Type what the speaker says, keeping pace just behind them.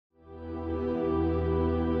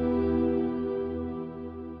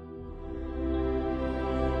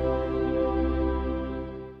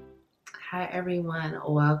Hi everyone,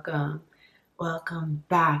 welcome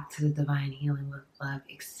back to the Divine Healing with Love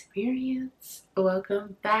experience.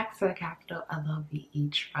 Welcome back to the capital LOVE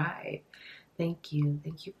tribe. Thank you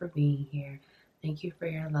for being here. Thank you for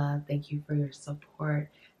your love. Thank you for your support.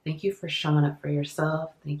 Thank you for showing up for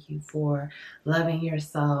yourself. Thank you for loving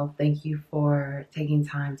yourself. Thank you for taking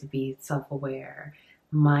time to be self-aware,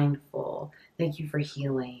 mindful. Thank you for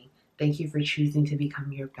healing. Thank you for choosing to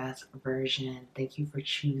become your best version. Thank you for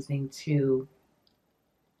choosing to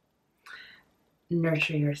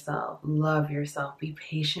nurture yourself, love yourself, be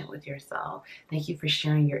patient with yourself. Thank you for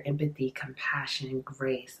sharing your empathy, compassion,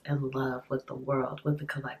 grace, and love with the world, with the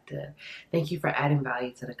collective. Thank you for adding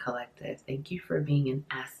value to the collective. Thank you for being an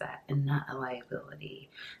asset and not a liability.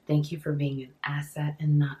 Thank you for being an asset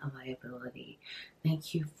and not a liability.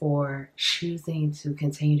 Thank you for choosing to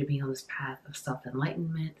continue to be on this path of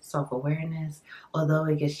self-enlightenment, self-awareness. Although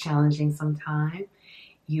it gets challenging sometimes,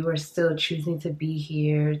 you are still choosing to be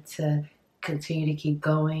here to continue to keep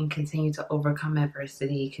going, continue to overcome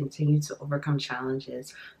adversity, continue to overcome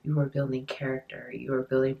challenges. You are building character. You are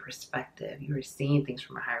building perspective. You are seeing things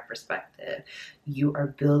from a higher perspective. You are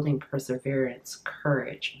building perseverance,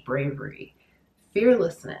 courage, bravery,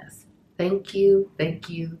 fearlessness. Thank you, thank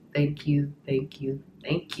you, thank you, thank you,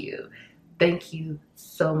 thank you. Thank you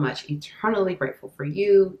so much. Eternally grateful for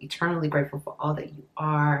you, eternally grateful for all that you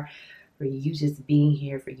are, for you just being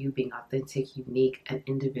here, for you being authentic, unique, and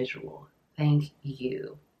individual. Thank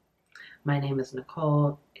you. My name is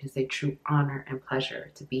Nicole. It is a true honor and pleasure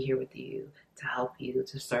to be here with you, to help you,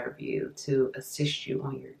 to serve you, to assist you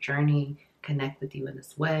on your journey, connect with you in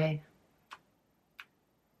this way.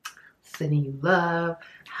 Sending you love,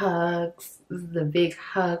 hugs. This is a big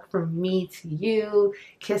hug from me to you.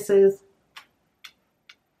 Kisses.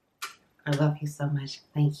 I love you so much.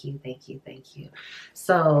 Thank you, thank you, thank you.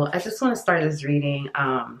 So I just want to start this reading.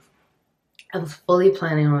 I was fully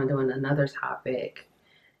planning on doing another topic,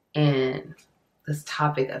 and this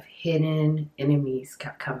topic of hidden enemies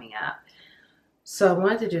kept coming up. So I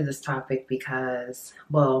wanted to do this topic because,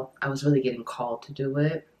 well, I was really getting called to do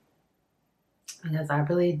it. Because I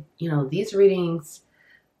really, these readings,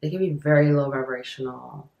 they can be very low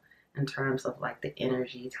vibrational in terms of like the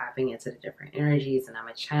energy, tapping into the different energies, and I'm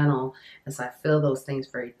a channel, and so I feel those things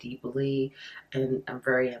very deeply, and I'm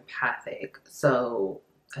very empathic. So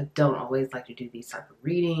I don't always like to do these type of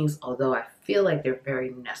readings, although I feel like they're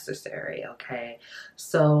very necessary, okay?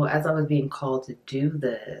 So as I was being called to do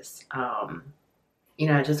this,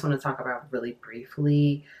 I just want to talk about really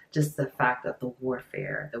briefly just the fact of the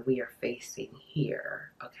warfare that we are facing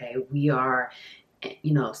here, okay? We are,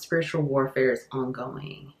 spiritual warfare is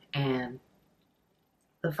ongoing, and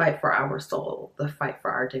the fight for our soul, the fight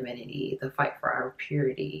for our divinity, the fight for our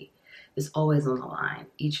purity is always on the line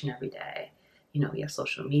each and every day. We have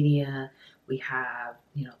social media, we have,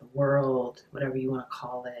 the world, whatever you want to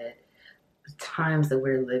call it, the times that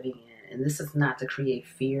we're living in. And this is not to create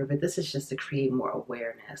fear, but this is just to create more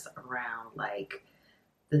awareness around like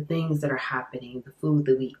the things that are happening, the food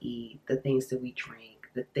that we eat, the things that we drink,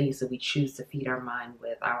 the things that we choose to feed our mind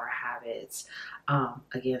with, our habits,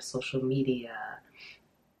 again, social media,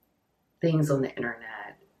 things on the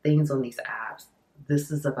internet, things on these apps. This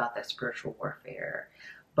is about that spiritual warfare.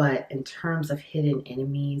 But in terms of hidden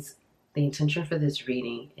enemies, the intention for this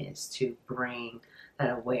reading is to bring that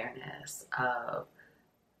awareness of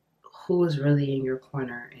who is really in your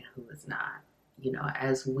corner and who is not.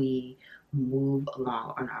 As we move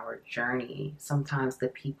along on our journey, sometimes the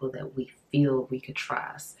people that we feel we could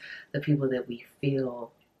trust, the people that we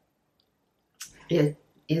feel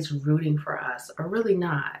is rooting for us are really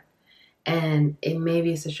not. And it may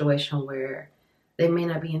be a situation where they may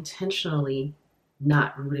not be intentionally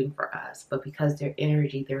not rooting for us, but because their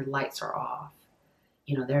energy, their lights are off,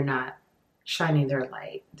 they're not shining their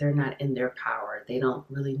light, they're not in their power, they don't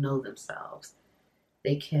really know themselves.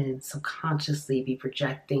 They can subconsciously be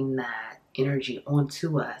projecting that energy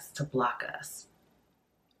onto us to block us,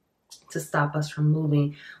 to stop us from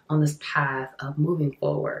moving on this path of moving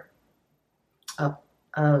forward,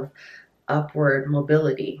 of upward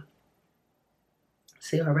mobility.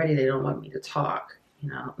 See, already they don't want me to talk.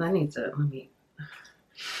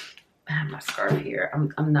 I have my scarf here.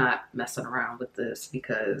 I'm not messing around with this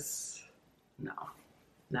because, no, I'm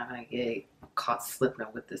not going to get caught slipping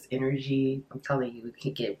with this energy. I'm telling you, it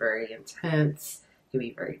can get very intense. It can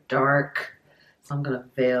be very dark. So I'm going to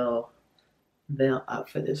veil up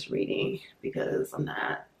for this reading because I'm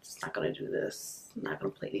just not going to do this. I'm not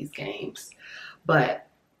going to play these games. But,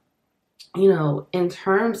 in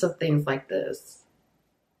terms of things like this,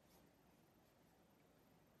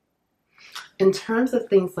 in terms of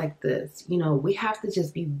things like this, you know, we have to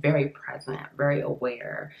just be very present, very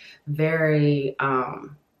aware, very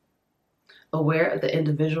aware of the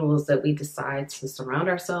individuals that we decide to surround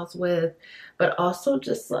ourselves with, but also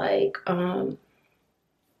just like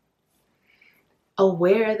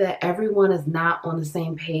aware that everyone is not on the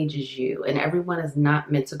same page as you, and everyone is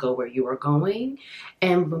not meant to go where you are going.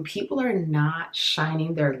 And when people are not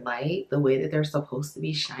shining their light the way that they're supposed to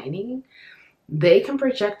be shining, they can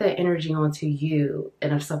project that energy onto you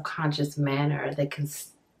in a subconscious manner that can,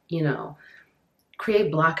 you know, create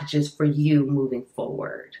blockages for you moving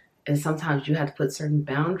forward. And sometimes you have to put certain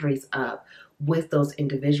boundaries up with those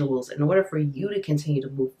individuals in order for you to continue to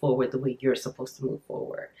move forward the way you're supposed to move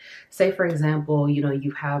forward. Say, for example, you know,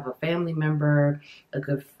 you have a family member, a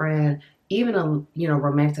good friend, even a, you know,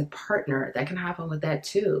 romantic partner. That can happen with that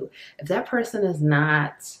too. If that person is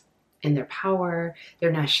not in their power,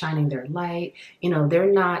 they're not shining their light, you know,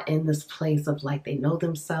 they're not in this place of like they know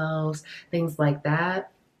themselves, things like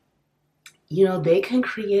that, you know, they can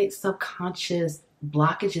create subconscious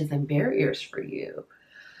blockages and barriers for you,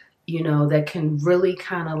 you know, that can really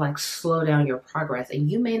kind of like slow down your progress. And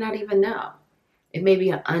you may not even know. It may be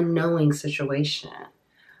an unknowing situation.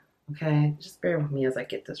 Okay, just bear with me as I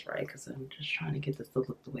get this right, because I'm just trying to get this to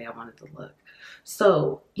look the way I want it to look.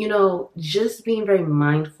 So, you know, just being very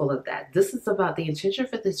mindful of that. This is about, the intention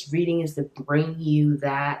for this reading is to bring you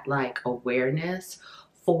that like awareness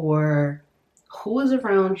for who is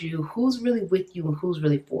around you, who's really with you, and who's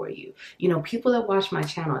really for you. You know, people that watch my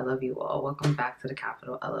channel, I love you all. Welcome back to the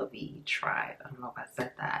capital LOVE tribe. I don't know if I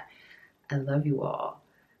said that. I love you all.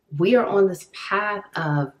 We are on this path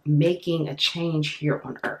of making a change here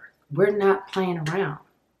on earth. We're not playing around.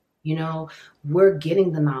 You know, we're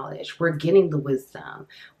getting the knowledge, we're getting the wisdom,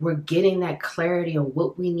 we're getting that clarity on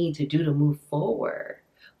what we need to do to move forward.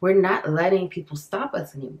 We're not letting people stop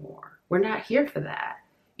us anymore. We're not here for that.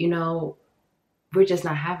 You know, we're just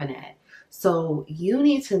not having it. So you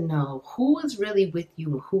need to know who is really with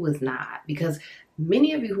you and who is not. Because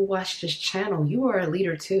many of you who watch this channel, you are a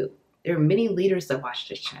leader too. There are many leaders that watch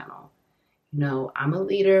this channel. You know, I'm a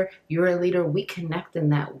leader, you're a leader. We connect in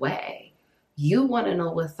that way. You want to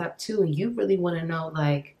know what's up too. And you really want to know,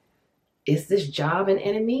 like, is this job an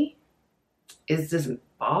enemy? Is this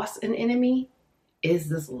boss an enemy? Is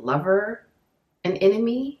this lover an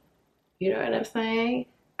enemy? You know what I'm saying?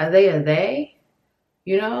 Are they a they?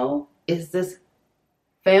 You know, is this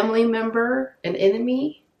family member an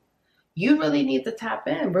enemy? You really need to tap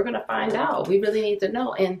in. We're going to find out. We really need to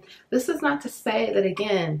know. And this is not to say that,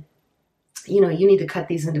 again, you know, you need to cut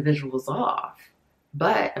these individuals off.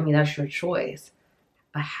 But, I mean, that's your choice.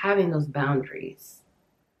 But having those boundaries,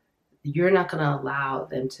 you're not going to allow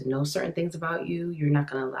them to know certain things about you. You're not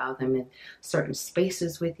going to allow them in certain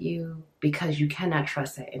spaces with you because you cannot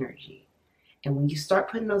trust that energy. And when you start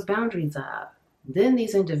putting those boundaries up, then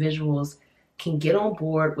these individuals can get on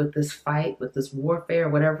board with this fight, with this warfare,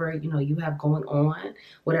 whatever, you know, you have going on,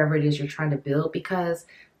 whatever it is you're trying to build, because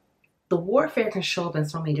the warfare can show up in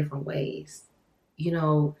so many different ways. You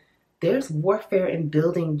know, there's warfare in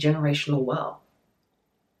building generational wealth.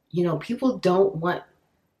 You know, people don't want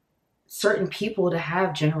certain people to have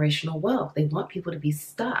generational wealth. They want people to be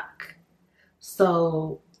stuck.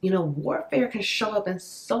 So, you know, warfare can show up in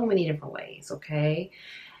so many different ways, okay?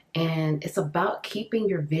 And it's about keeping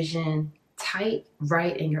your vision tight,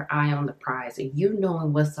 right, and your eye on the prize, and you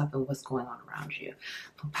knowing what's up and what's going on around you.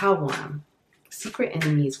 For pile one, secret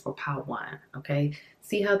enemies for pile one, okay?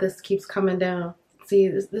 See how this keeps coming down? See,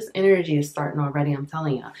 this energy is starting already, I'm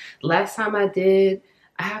telling you. Last time I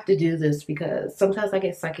have to do this because sometimes I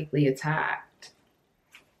get psychically attacked.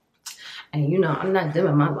 And, you know, I'm not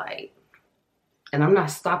dimming my light. And I'm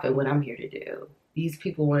not stopping what I'm here to do. These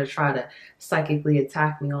people want to try to psychically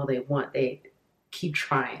attack me all they want. They keep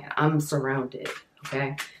trying. I'm surrounded,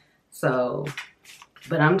 okay? So,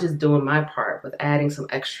 but I'm just doing my part with adding some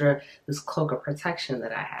extra, this cloak of protection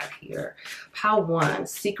that I have here. Pile one,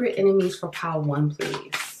 secret enemies for pile one,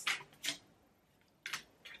 please.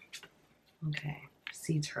 Okay,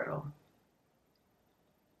 sea turtle.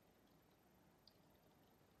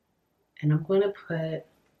 And I'm going to put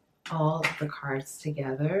all of the cards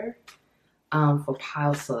together for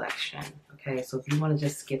pile selection. Okay, so if you want to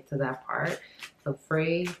just skip to that part, feel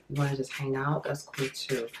free. If you want to just hang out, that's cool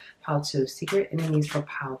too. Pile two, secret enemies for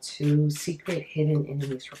pile two. Secret hidden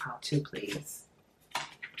enemies for pile two, please.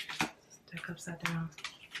 Stick upside down.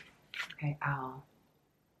 Okay, owl.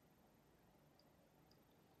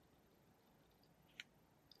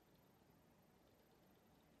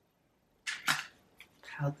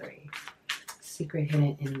 Pile three. Secret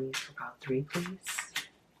hidden enemies for pile three, please.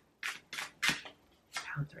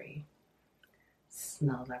 Pile three.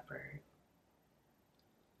 Snow leopard.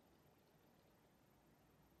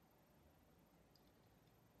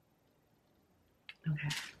 Okay.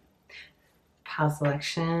 Pile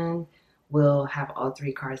selection will have all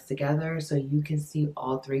three cards together so you can see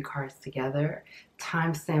all three cards together.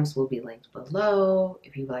 Timestamps will be linked below.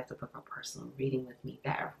 If you would like to book a personal reading with me,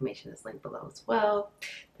 that information is linked below as well.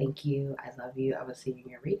 Thank you. I love you. I will see you in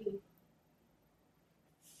your reading.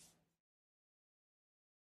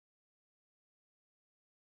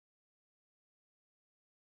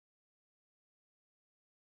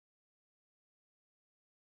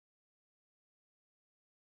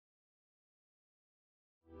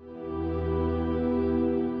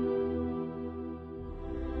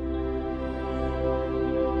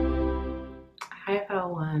 Hi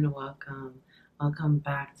everyone, welcome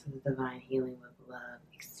back to the Divine Healing with Love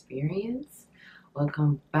experience.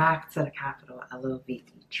 Welcome back to the capital LOVE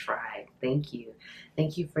tribe. Thank you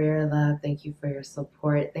for your love. Thank you for your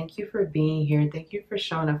support. Thank you for being here. Thank you for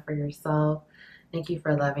showing up for yourself. Thank you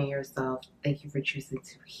for loving yourself. Thank you for choosing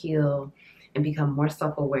to heal and become more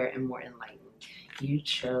self-aware and more enlightened. You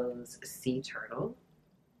chose sea turtle.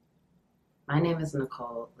 My name is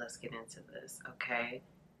Nicole. Let's get into this, okay?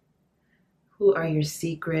 Who are your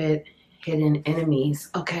secret hidden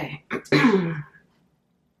enemies? Okay. You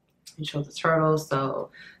chose the turtle,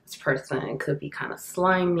 so this person could be kind of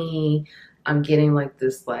slimy. I'm getting like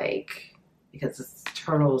this, like, because it's,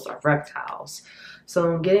 turtles are reptiles.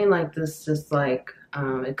 So I'm getting like this, just like,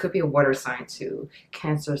 it could be a water sign too.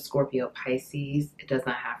 Cancer, Scorpio, Pisces. It does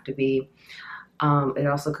not have to be. It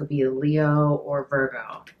also could be a Leo or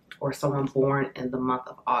Virgo, or someone born in the month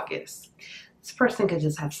of August. This person could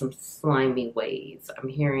just have some slimy ways. I'm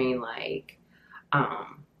hearing like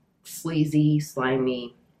sleazy,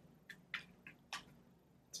 slimy.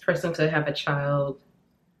 This person could have a child.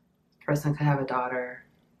 This person could have a daughter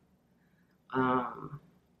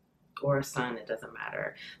or a son. It doesn't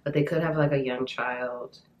matter. But they could have like a young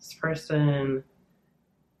child. This person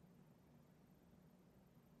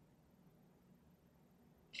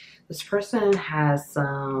has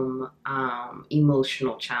some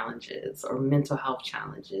emotional challenges or mental health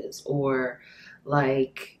challenges, or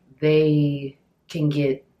like they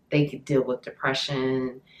could deal with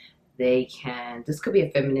depression. This could be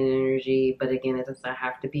a feminine energy, but again, it doesn't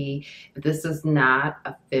have to be. If this is not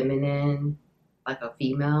a feminine, like a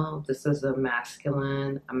female, this is a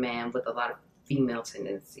masculine, a man with a lot of female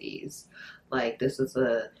tendencies. Like this is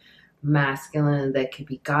a masculine that could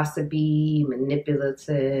be gossipy,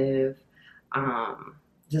 manipulative,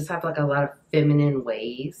 just have like a lot of feminine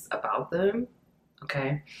ways about them,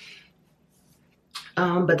 okay?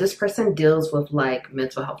 But this person deals with like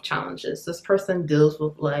mental health challenges. This person deals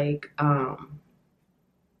with like,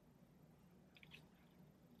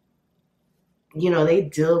 they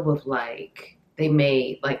deal with like, they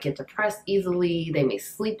may like get depressed easily. They may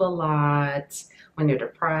sleep a lot when they're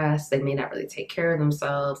depressed. They may not really take care of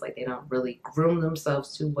themselves. Like they don't really groom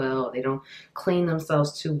themselves too well. They don't clean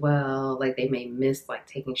themselves too well. Like they may miss like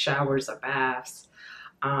taking showers or baths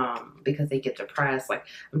because they get depressed. Like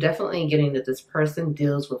I'm definitely getting that this person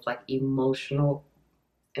deals with like emotional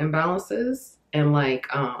imbalances and like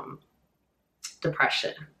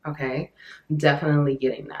depression. Okay, I'm definitely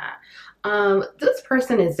getting that. This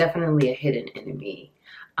person is definitely a hidden enemy.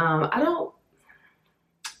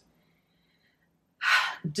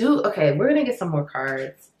 Okay, we're gonna get some more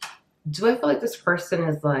cards. Do I feel like this person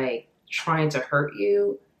is like trying to hurt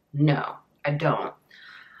you? No, I don't.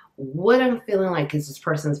 What I'm feeling like is this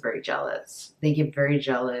person's very jealous. They get very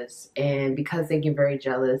jealous, and because they get very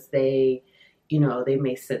jealous, they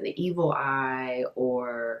may send the evil eye,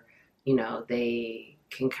 or they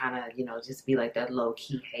can kind of just be like that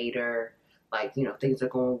low-key hater. Like things are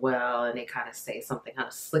going well and they kind of say something kind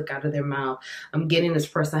of slick out of their mouth. I'm getting this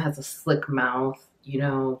person has a slick mouth.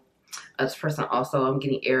 This person also, I'm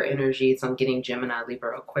getting air energy, so I'm getting Gemini,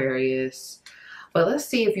 Libra, Aquarius. But let's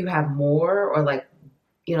see if you have more, or like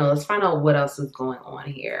let's find out what else is going on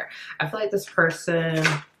here. I feel like this person,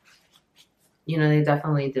 they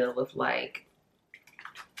definitely deal with like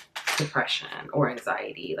depression or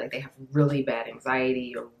anxiety. Like they have really bad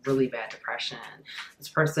anxiety or really bad depression. This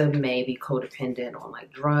person may be codependent on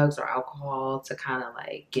like drugs or alcohol to kind of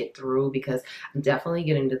like get through, because I'm definitely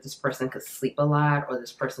getting that this person could sleep a lot, or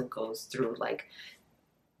this person goes through like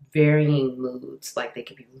varying moods. Like they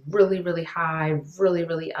could be really, really high, really,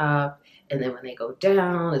 really up. And then when they go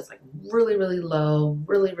down, it's like really, really low,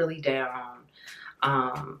 really, really down.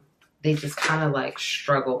 They just kind of like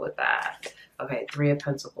struggle with that. Okay, Three of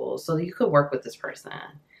Pentacles. So you could work with this person.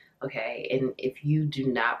 Okay, and if you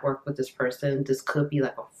do not work with this person, this could be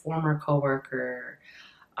like a former coworker,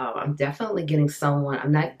 I'm definitely getting someone,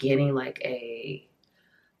 I'm not getting like a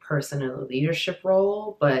person in a leadership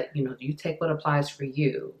role, but you know, you take what applies for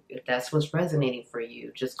you. If that's what's resonating for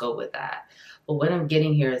you, just go with that. But what I'm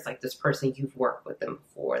getting here is like this person, you've worked with them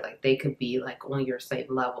before. Like they could be like on your same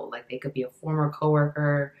level. Like they could be a former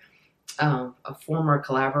coworker, a former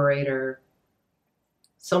collaborator,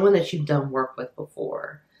 someone that you've done work with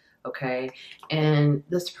before. Okay. And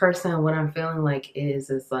this person, what I'm feeling like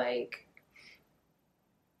is like,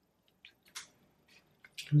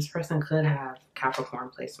 this person could have Capricorn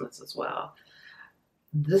placements as well.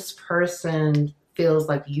 This person feels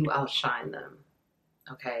like you outshine them.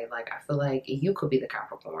 Okay, like I feel like you could be the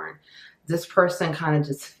Capricorn. This person kind of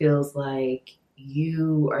just feels like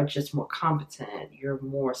you are just more competent, you're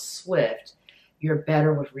more swift, you're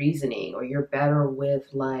better with reasoning, or you're better with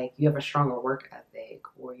like, you have a stronger work ethic,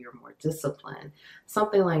 or you're more disciplined,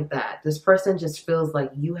 something like that. This person just feels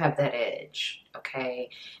like you have that edge, okay,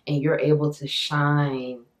 and you're able to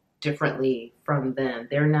shine differently from them.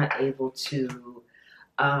 They're not able to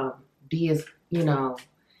be as, you know,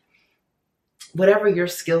 whatever your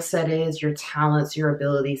skill set is, your talents, your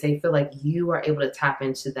abilities, they feel like you are able to tap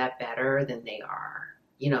into that better than they are.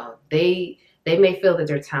 You know, they may feel that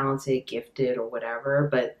they're talented, gifted, or whatever,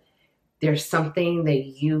 but there's something that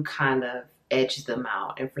you kind of edge them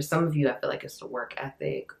out. And for some of you, I feel like it's the work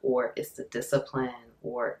ethic, or it's the discipline,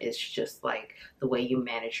 or it's just like the way you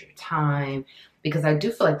manage your time. Because I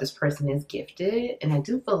do feel like this person is gifted, and I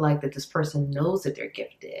do feel like that this person knows that they're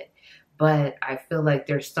gifted. But I feel like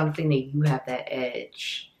there's something that you have that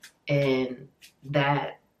edge, and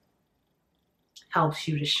that helps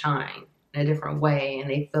you to shine in a different way. And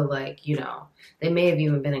they feel like, you know, they may have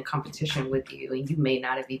even been in competition with you, and you may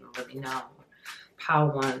not have even really known.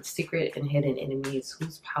 Pile one, secret and hidden enemies.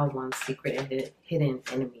 Who's pile one, secret and hidden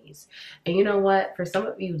enemies? And you know what? For some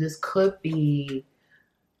of you, this could be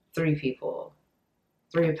 3 people.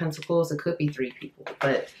 3 of Pentacles, it could be 3 people,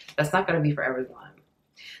 but that's not going to be for everyone.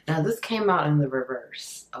 Now, this came out in the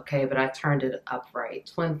reverse, okay, but I turned it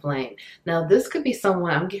upright. Twin flame. Now, this could be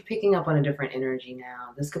someone, I'm picking up on a different energy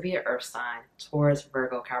now. This could be an earth sign, Taurus,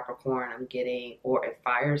 Virgo, Capricorn, I'm getting, or a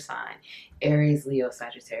fire sign, Aries, Leo,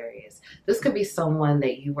 Sagittarius. This could be someone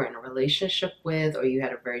that you were in a relationship with, or you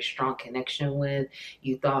had a very strong connection with.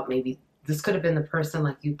 You thought maybe this could have been the person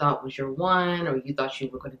like you thought was your one, or you thought you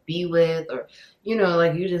were going to be with, or, you know,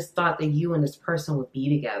 like you just thought that you and this person would be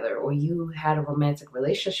together, or you had a romantic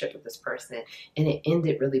relationship with this person and it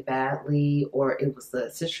ended really badly, or it was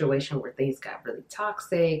a situation where things got really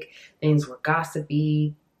toxic, things were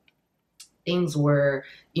gossipy, things were,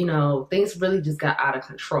 you know, things really just got out of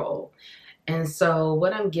control. And so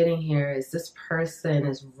what I'm getting here is this person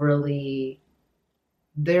is really,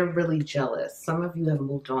 they're really jealous. Some of you have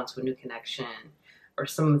moved on to a new connection, or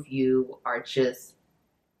some of you are just,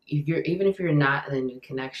 even if you're not in a new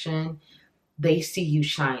connection, they see you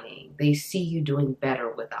shining. They see you doing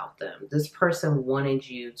better without them. This person wanted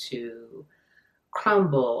you to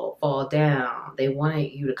crumble, fall down. They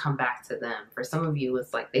wanted you to come back to them. For some of you,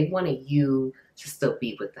 it's like they wanted you to still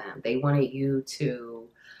be with them. They wanted you to,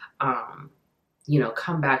 you know,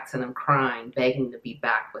 come back to them crying, begging to be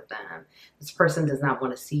back with them. This person does not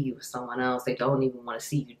want to see you with someone else. They don't even want to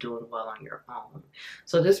see you doing well on your own.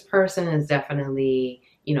 So this person is definitely,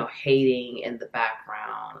 you know, hating in the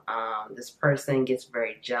background. This person gets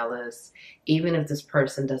very jealous, even if this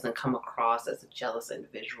person doesn't come across as a jealous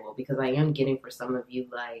individual, because I am getting for some of you,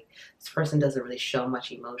 like, this person doesn't really show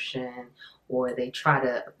much emotion, or they try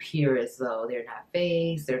to appear as though they're not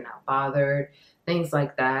fazed, they're not bothered, things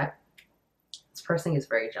like that. This person gets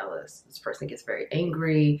very jealous. This person gets very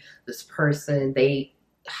angry. This person, they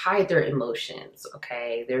hide their emotions,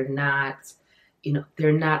 okay? They're not, you know,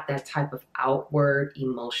 they're not that type of outward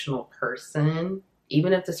emotional person.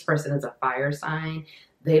 Even if this person is a fire sign,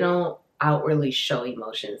 they don't outwardly show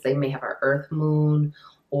emotions. They may have an earth moon,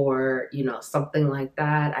 or, you know, something like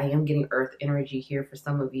that. I am getting earth energy here for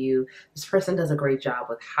some of you. This person does a great job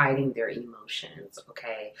with hiding their emotions,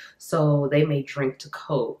 okay? So they may drink to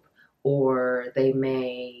cope, or they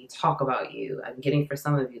may talk about you. I'm getting for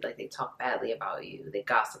some of you, like, they talk badly about you, they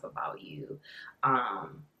gossip about you.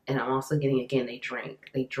 And I'm also getting, again, they drink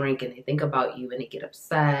and they think about you and they get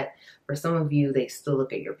upset. For some of you, they still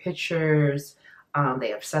look at your pictures.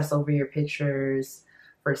 They obsess over your pictures.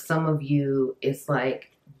 For some of you, it's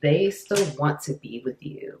like they still want to be with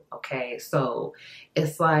you, okay? So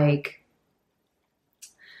it's like,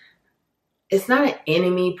 it's not an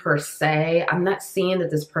enemy per se. I'm not seeing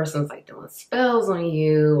that this person's like doing spells on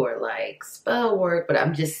you or like spell work, but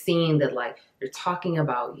I'm just seeing that like they're talking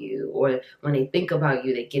about you, or when they think about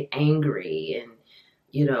you, they get angry, and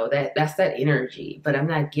You know, that's that energy. But I'm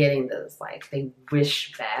not getting this, like, they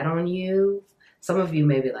wish bad on you. Some of you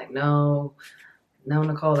may be like, no,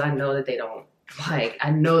 Nicole, I know that they don't, like,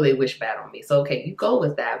 I know they wish bad on me. So, okay, you go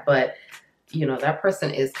with that. But, you know, that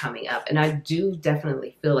person is coming up. And I do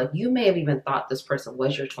definitely feel like you may have even thought this person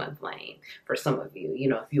was your twin flame for some of you, you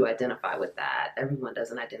know, if you identify with that. Everyone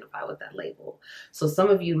doesn't identify with that label. So some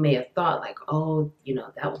of you may have thought like, oh, you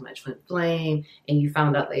know, that was my twin flame. And you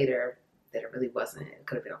found out later that it really wasn't. It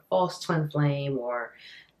could have been a false twin flame, or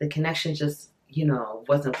the connection just, you know,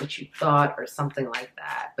 wasn't what you thought, or something like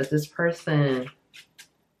that. But this person,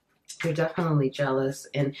 they're definitely jealous,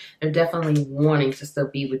 and they're definitely wanting to still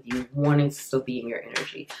be with you, wanting to still be in your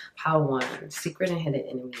energy. Pile 1, secret and hidden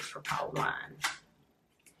enemies for pile 1.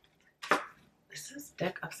 Is this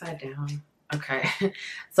deck upside down? Okay,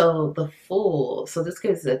 so the Fool. So this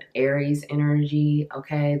gives an Aries energy,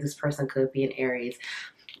 okay? This person could be an Aries.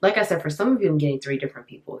 Like I said, for some of you, I'm getting 3 different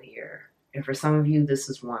people here. And for some of you, this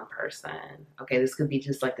is one person. Okay, this could be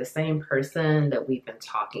just like the same person that we've been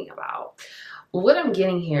talking about. What I'm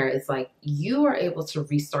getting here is like you are able to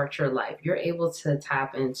restart your life. You're able to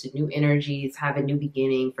tap into new energies, have a new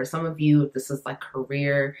beginning. For some of you, if this is like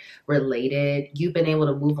career related, you've been able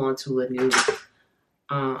to move on to a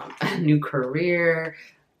new career.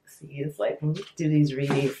 See, it's like when we do these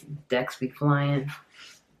readings, decks be flying.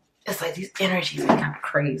 It's like these energies are kind of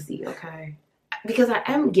crazy, okay? Because I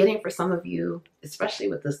am getting for some of you, especially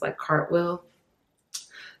with this like cartwheel,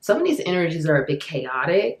 some of these energies are a bit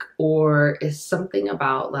chaotic, or it's something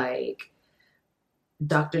about like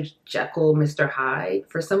Dr. Jekyll, Mr. Hyde.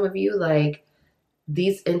 For some of you, like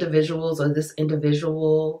these individuals or this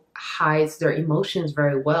individual hides their emotions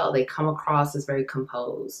very well. They come across as very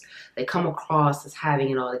composed. They come across as having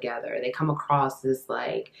it all together. They come across as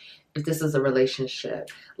like, if this is a relationship,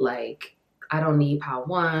 like, I don't need pile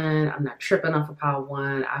 1. I'm not tripping off of pile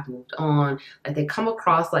 1. I've moved on. Like they come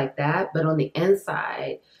across like that, but on the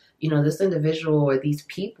inside, you know, this individual or these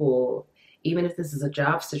people, even if this is a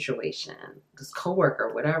job situation, this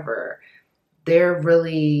coworker, whatever, they're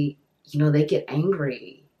really, you know, they get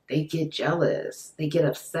angry, they get jealous, they get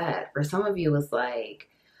upset. For some of you, it's like,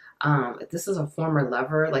 if this is a former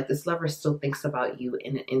lover, like this lover still thinks about you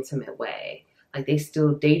in an intimate way. Like they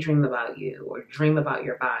still daydream about you, or dream about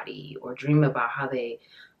your body, or dream about how they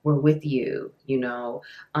were with you, you know.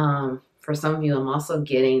 For some of you, I'm also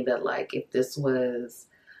getting that like if this was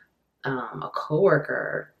a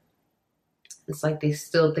coworker, it's like they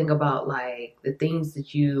still think about like the things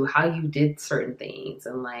that you, how you did certain things,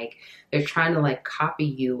 and like they're trying to like copy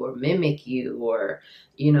you or mimic you, or,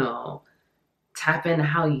 you know, tap into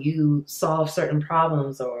how you solve certain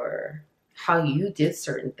problems or how you did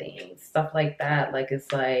certain things, stuff like that. Like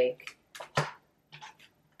it's like,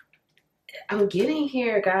 I'm getting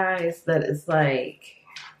here, guys, that it's like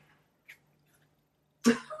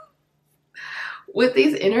with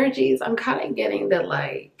these energies, I'm kind of getting that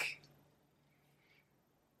like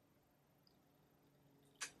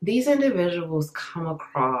these individuals come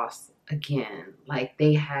across again like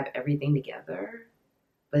they have everything together,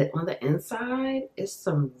 but on the inside it's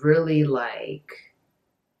some really like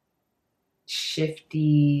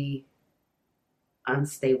shifty,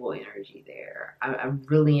 unstable energy there. I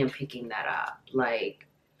really am picking that up. Like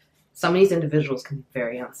some of these individuals can be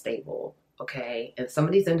very unstable, okay? And some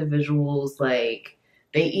of these individuals, like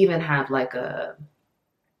they even have like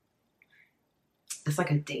it's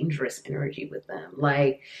like a dangerous energy with them.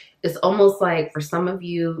 Like it's almost like for some of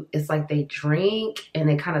you, it's like they drink and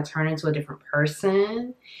they kind of turn into a different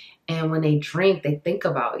person. And when they drink, they think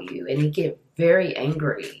about you and they get very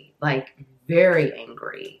angry, like very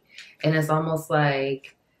angry. And it's almost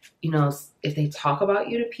like, you know, if they talk about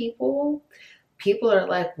you to people, people are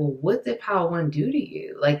like, well, what did Pile 1 do to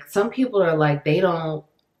you? Like some people are like,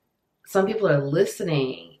 some people are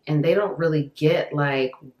listening and they don't really get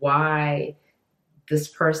like why this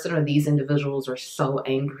person or these individuals are so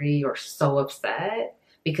angry or so upset,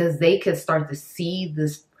 because they could start to see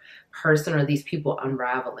this person or these people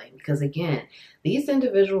unraveling. Because again, these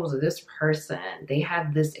individuals or this person, they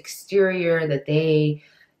have this exterior that they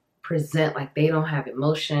present like they don't have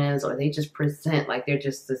emotions, or they just present like they're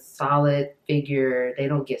just a solid figure. They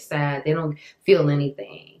don't get sad, they don't feel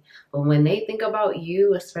anything. But when they think about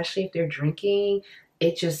you, especially if they're drinking,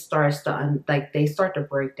 it just starts to, like they start to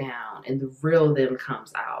break down and the real them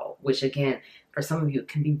comes out, which again, for some of you, it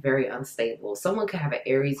can be very unstable. Someone could have an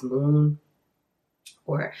Aries moon,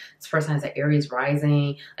 or this person has an Aries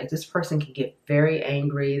rising. Like this person can get very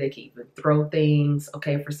angry. They can even throw things,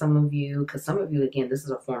 okay, for some of you. Because some of you, again, this is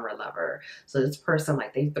a former lover. So this person,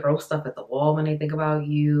 like they throw stuff at the wall when they think about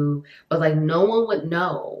you. But like no one would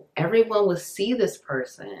know everyone would see this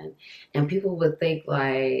person and people would think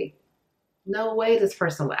like, no way this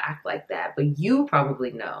person would act like that. But you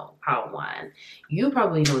probably know, Power One. You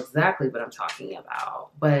probably know exactly what I'm talking about.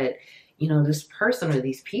 But, you know, this person or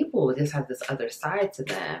these people just have this other side to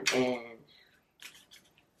them. And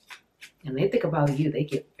they think about you, they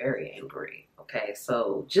get very angry. Okay.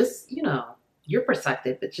 So just, you know, you're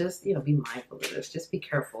protected, but just, you know, be mindful of this. Just be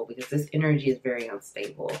careful because this energy is very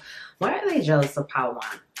unstable. Why are they jealous of Power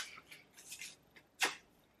One?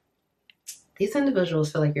 These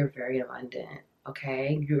individuals feel like you're very abundant,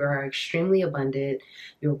 okay? You are extremely abundant.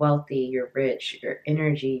 You're wealthy, you're rich, your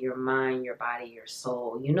energy, your mind, your body, your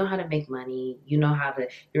soul. You know how to make money. You know how to,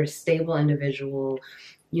 you're a stable individual.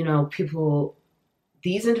 You know,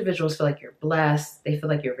 these individuals feel like you're blessed. They feel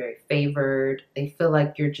like you're very favored. They feel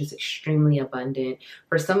like you're just extremely abundant.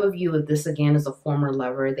 For some of you, if this again is a former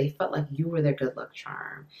lover, they felt like you were their good luck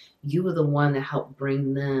charm. You were the one that helped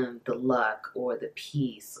bring them the luck or the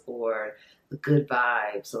peace or the good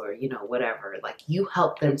vibes or, you know, whatever. Like you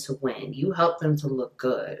helped them to win. You helped them to look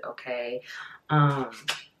good, okay?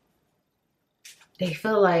 They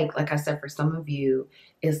feel like I said, for some of you,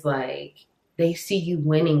 it's like they see you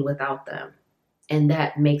winning without them. And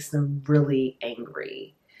that makes them really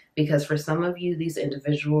angry. Because for some of you, these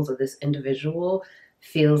individuals or this individual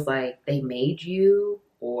feels like they made you,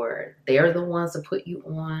 or they're the ones that put you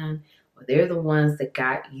on, or they're the ones that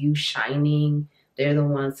got you shining. They're the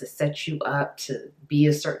ones that set you up to be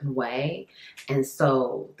a certain way. And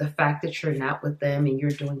so the fact that you're not with them and you're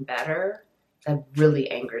doing better, that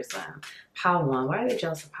really angers them. Power One, why are they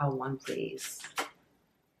jealous of Power One, please?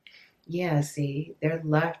 Yeah, see, they're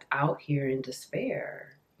left out here in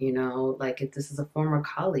despair. You know, like if this is a former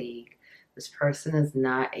colleague, this person is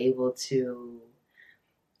not able to,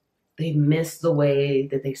 they miss the way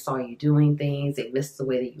that they saw you doing things. They miss the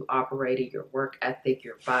way that you operated, your work ethic,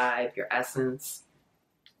 your vibe, your essence.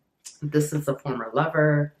 This is a former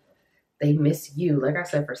lover. They miss you. Like I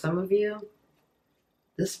said, for some of you,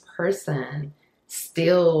 this person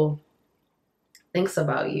still thinks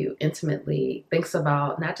about you intimately, thinks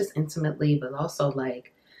about not just intimately, but also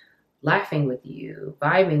like laughing with you,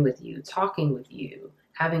 vibing with you, talking with you,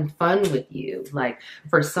 having fun with you. Like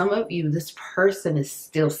for some of you, this person is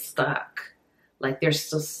still stuck. Like they're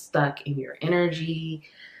still stuck in your energy,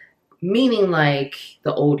 meaning like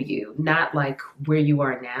the old you, not like where you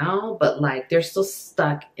are now, but like they're still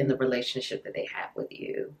stuck in the relationship that they had with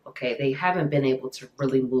you. Okay. They haven't been able to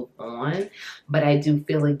really move on, but I do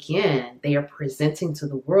feel again, they are presenting to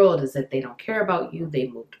the world as if they don't care about you. They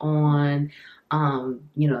moved on.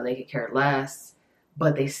 You know, they could care less,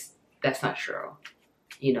 but that's not true.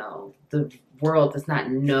 You know, the world does not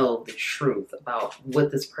know the truth about what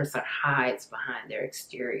this person hides behind their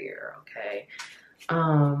exterior. Okay.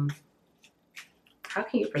 How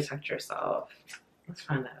can you protect yourself? Let's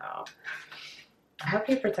find that out. How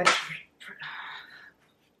can you protect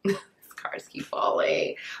These cards keep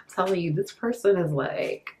falling. I'm telling you, this person is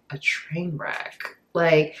like a train wreck.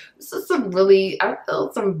 Like, this is I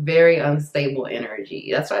feel some very unstable energy.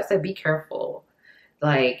 That's why I said be careful.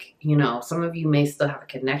 Like, you know, some of you may still have a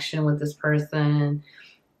connection with this person.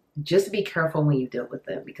 Just be careful when you deal with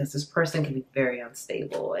them because this person can be very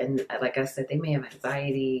unstable. And like I said, they may have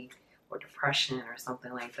anxiety or depression or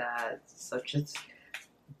something like that. So just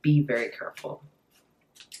be very careful.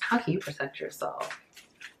 How can you protect yourself?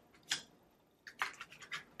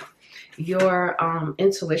 Your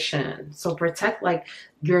intuition. So protect like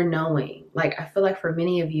your knowing. Like I feel like for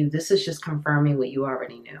many of you, this is just confirming what you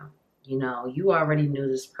already knew. You know, you already knew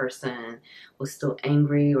this person was still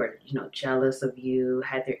angry or, you know, jealous of you,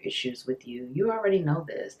 had their issues with you. You already know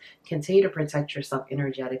this. Continue to protect yourself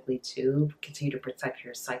energetically too. Continue to protect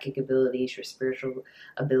your psychic abilities, your spiritual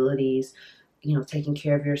abilities, you know, taking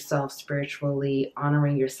care of yourself spiritually,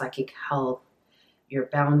 honoring your psychic health, your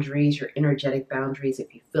boundaries, your energetic boundaries.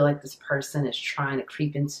 If you feel like this person is trying to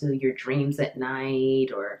creep into your dreams at night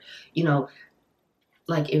or, you know,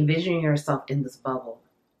 like envision yourself in this bubble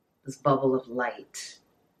of light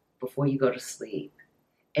before you go to sleep.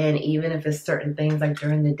 And even if it's certain things like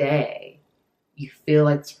during the day, you feel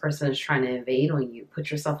like this person is trying to invade on you, put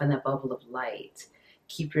yourself in that bubble of light.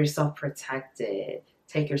 Keep yourself protected.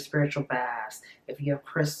 Take your spiritual baths. If you have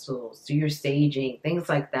crystals, do your staging, things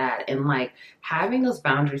like that. And like having those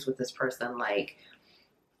boundaries with this person, like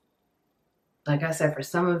I said, for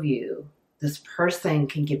some of you, this person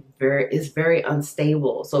can get is very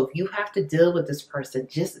unstable. So if you have to deal with this person,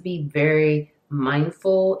 just be very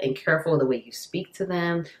mindful and careful of the way you speak to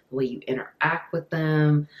them, the way you interact with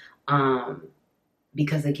them.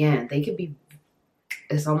 Because again, they could be,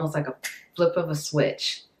 it's almost like a flip of a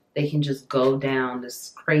switch. they can just go down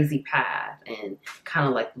this crazy path and kind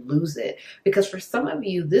of like lose it. Because for some of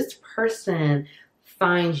you, this person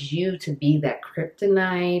finds you to be that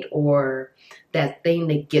kryptonite or that thing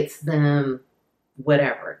that gets them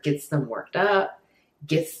whatever, gets them worked up,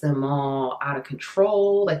 gets them all out of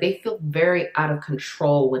control. Like they feel very out of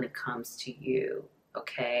control when it comes to you.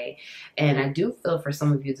 Okay. And I do feel for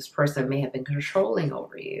some of you, this person may have been controlling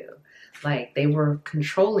over you. Like they were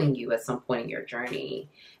controlling you at some point in your journey.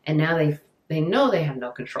 And now they know they have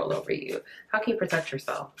no control over you. How can you protect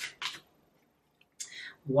yourself?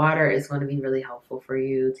 Water is going to be really helpful for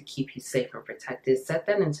you to keep you safe and protected. Set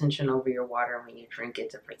that intention over your water when you drink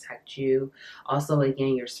it to protect you. Also,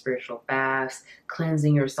 again, your spiritual baths,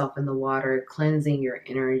 cleansing yourself in the water, cleansing your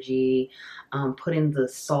energy, putting the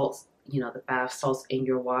salts, the bath salts in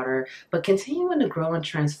your water, but continuing to grow and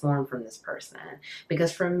transform from this person.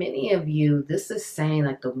 Because for many of you, this is saying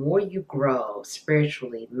like the more you grow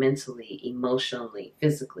spiritually, mentally, emotionally,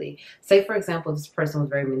 physically. Say, for example, this person was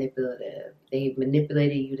very manipulative. They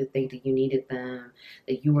manipulated you to think that you needed them,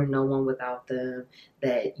 that you were no one without them,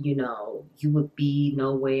 that, you would be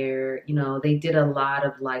nowhere. They did a lot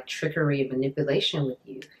of like trickery and manipulation with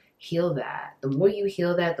you. Heal that. The more you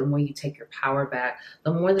heal that, the more you take your power back,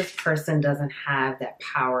 the more this person doesn't have that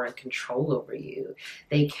power and control over you.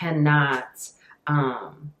 They cannot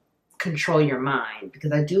control your mind,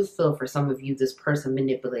 because I do feel for some of you, this person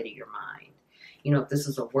manipulated your mind. If this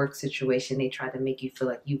is a work situation, they tried to make you feel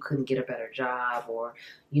like you couldn't get a better job, or,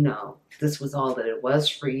 this was all that it was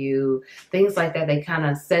for you. Things like that. They kind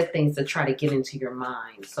of said things to try to get into your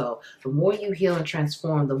mind. So the more you heal and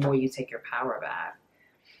transform, the more you take your power back.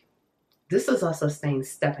 This is also saying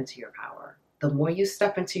step into your power. The more you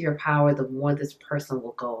step into your power, the more this person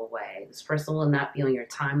will go away. This person will not be on your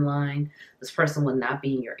timeline. This person will not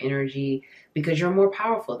be in your energy, because you're more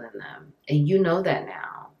powerful than them. And you know that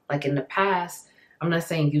now. Like in the past, I'm not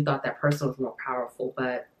saying you thought that person was more powerful,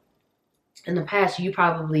 but in the past, you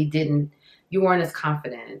probably you weren't as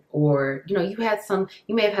confident, or, you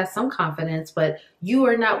may have had some confidence, but you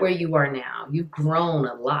are not where you are now. You've grown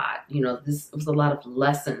a lot. This was a lot of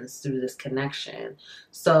lessons through this connection.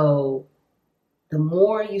 So the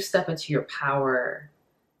more you step into your power,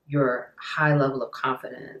 your high level of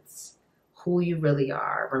confidence, who you really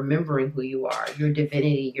are, remembering who you are, your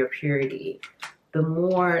divinity, your purity, the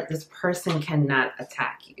more this person cannot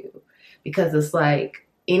attack you, because it's like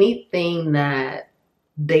anything that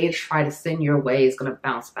they try to send your way is going to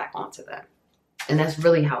bounce back onto them. And that's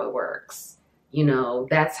really how it works.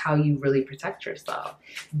 That's how you really protect yourself.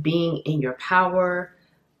 Being in your power,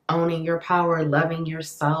 owning your power, loving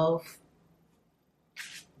yourself,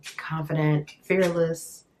 confident,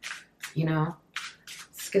 fearless,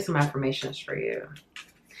 Let's get some affirmations for you.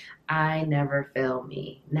 I never fail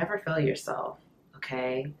me. Never fail yourself,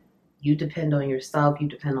 okay? You depend on yourself. You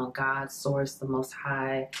depend on God, Source, the Most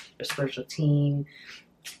High, your spiritual team,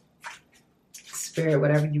 Spirit,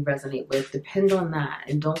 whatever you resonate with. Depend on that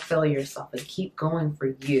and don't fail yourself, and keep going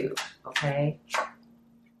for you, okay?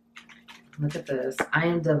 Look at this. I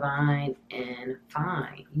am divine and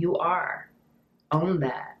fine. You are. Own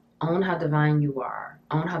that. Own how divine you are.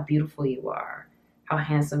 Own how beautiful you are. How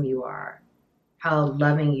handsome you are. How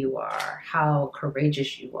loving you are. How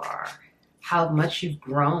courageous you are. How much you've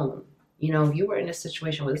grown. If you were in a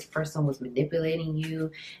situation where this person was manipulating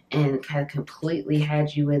you and had completely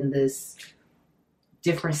had you in this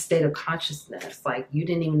different state of consciousness, like you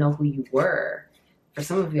didn't even know who you were. For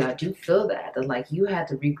some of you, I do feel that like you had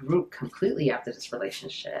to regroup completely after this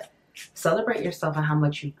relationship. Celebrate yourself and how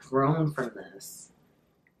much you've grown from this.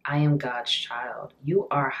 I am God's child. You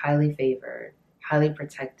are highly favored, highly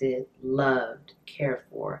protected, loved, cared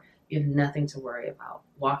for. You have nothing to worry about.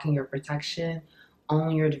 Walk in your protection.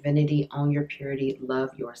 Own your divinity, own your purity,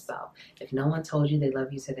 love yourself. If no one told you they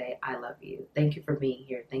love you today, I love you. Thank you for being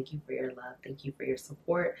here. Thank you for your love. Thank you for your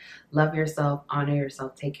support. Love yourself, honor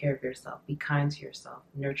yourself, take care of yourself, be kind to yourself,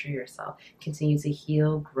 nurture yourself, continue to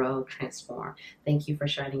heal, grow, transform. Thank you for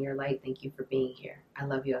shining your light. Thank you for being here. I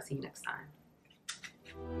love you. I'll see you next time.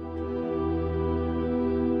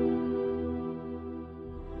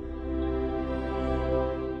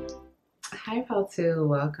 Hi, Pal 2.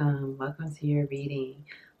 Welcome. Welcome to your reading.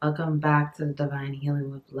 Welcome back to the Divine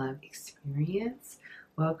Healing with Love experience.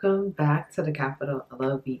 Welcome back to the capital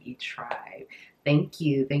LOVE tribe. Thank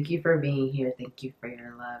you. Thank you for being here. Thank you for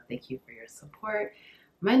your love. Thank you for your support.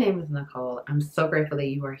 My name is Nicole. I'm so grateful that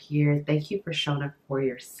you are here. Thank you for showing up for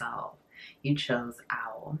yourself. You chose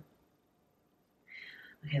Owl.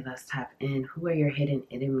 Okay, let's tap in. Who are your hidden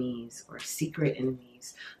enemies or secret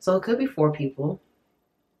enemies? So it could be 4 people.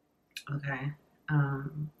 Okay.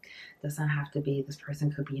 Doesn't have to be, this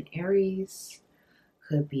person could be an Aries,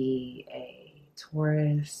 could be a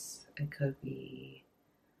Taurus, it could be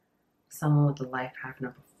someone with the life path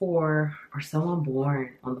number 4, or someone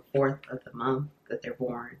born on the 4th of the month that they're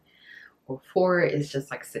born. Or 4 is just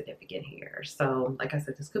like significant here. So like I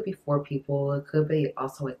said, this could be 4 people. It could be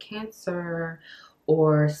also a Cancer,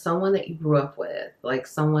 or someone that you grew up with, like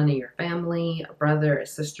someone in your family, a brother, a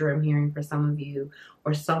sister, I'm hearing for some of you,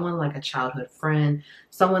 or someone like a childhood friend,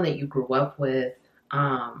 someone that you grew up with.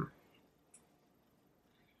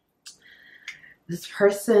 This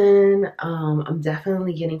person, I'm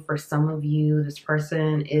definitely getting for some of you, this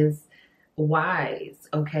person is wise,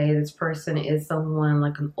 okay? This person is someone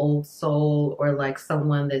like an old soul, or like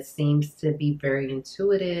someone that seems to be very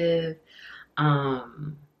intuitive.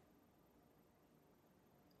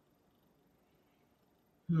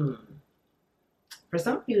 For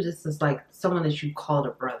some of you, this is like someone that you called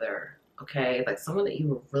a brother, okay? Like someone that you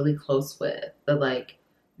were really close with, but like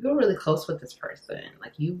you were really close with this person.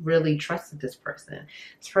 Like you really trusted this person.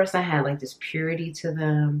 This person had like this purity to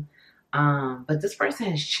them. But this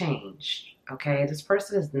person has changed, okay? This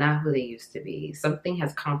person is not who they used to be. Something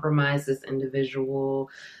has compromised this individual.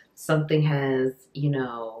 Something has, you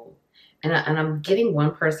know, and I'm getting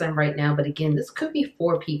one person right now, but again, this could be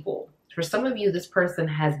 4 people. For some of you, this person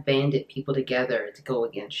has banded people together to go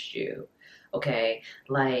against you, okay?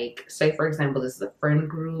 Like, say, for example, this is a friend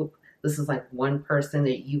group. This is like one person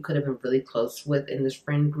that you could have been really close with in this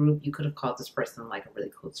friend group. You could have called this person like a really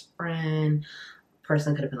close friend.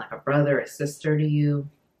 Person could have been like a brother or sister to you.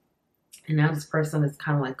 And now this person is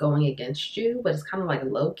kind of like going against you, but it's kind of like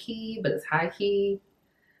low key, but it's high key.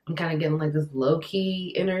 I'm kind of getting like this low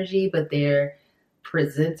key energy, but they're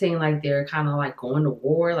presenting like they're kind of like going to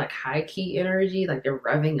war, like high key energy, like they're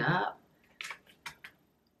revving up.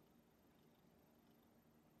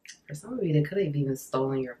 For some of you, they could have even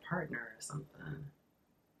stolen your partner or something.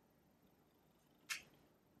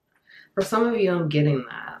 For some of you, I'm getting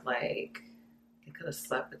that. Like, they could have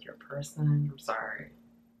slept with your person. I'm sorry.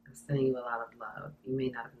 I'm sending you a lot of love. You may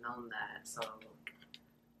not have known that, so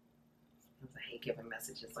I hate giving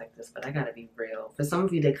messages like this, but I gotta be real. For some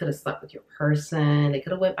of you, they could have slept with your person. They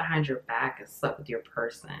could have went behind your back and slept with your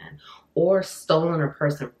person, or stolen a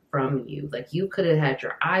person from you. Like you could have had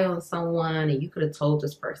your eye on someone and you could have told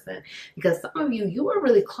this person, because some of you, you were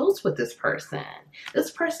really close with this person.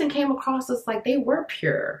 This person came across as like they were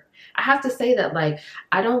pure. I have to say that, like,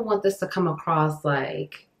 I don't want this to come across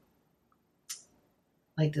like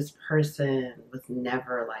this person was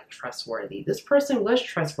never like trustworthy. This person was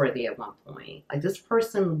trustworthy at one point. Like this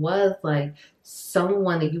person was like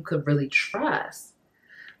someone that you could really trust.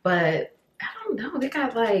 But I don't know, they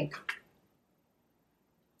got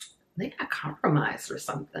compromised or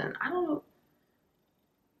something. I don't,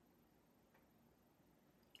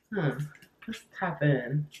 let's tap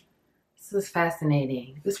in. This is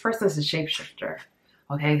fascinating. This person is a shapeshifter,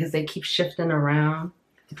 okay? Because they keep shifting around.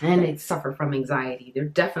 And they suffer from anxiety. They're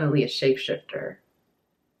definitely a shapeshifter.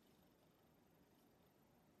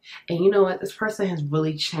 And you know what? This person has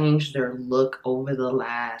really changed their look over the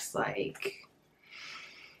last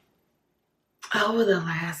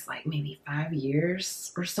maybe 5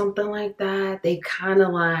 years or something like that. They kind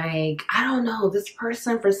of like, I don't know, this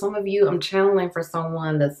person, for some of you, I'm channeling for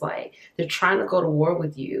someone that's like, they're trying to go to war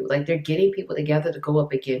with you. Like they're getting people together to go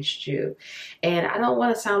up against you. And I don't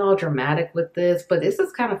want to sound all dramatic with this, but this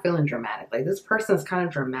is kind of feeling dramatic. Like this person's kind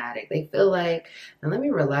of dramatic. They feel like, and let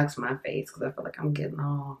me relax my face because I feel like I'm getting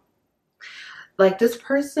all, like this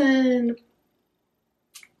person,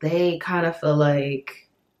 they kind of feel like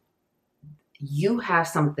you have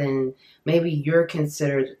something, maybe you're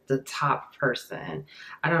considered the top person.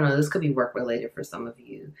 I don't know, this could be work related for some of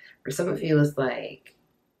you. For some of you, it's like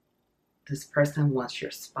this person wants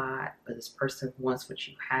your spot, or this person wants what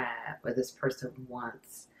you have, or this person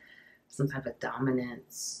wants some type of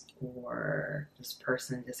dominance, or this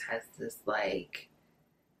person just has this like,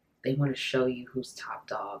 they want to show you who's top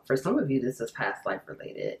dog. For some of you, this is past life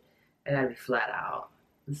related. I gotta be flat out.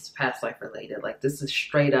 This is past life related. Like this is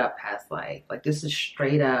straight up past life. Like this is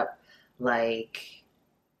straight up like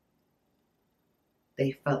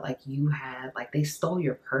they felt like you had, like they stole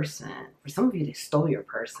your person. For some of you, they stole your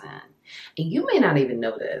person. And you may not even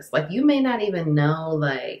know this. Like you may not even know,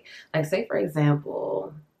 like say for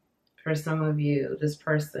example, for some of you, this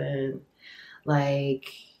person, like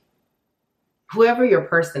whoever your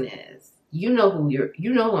person is, you know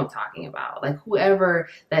who I'm talking about. Like whoever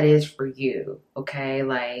that is for you, okay?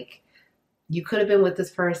 Like you could have been with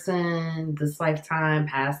this person this lifetime,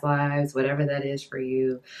 past lives, whatever that is for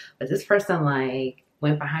you. But this person, like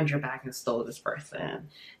went behind your back and stole this person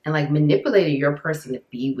and like manipulated your person to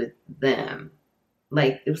be with them.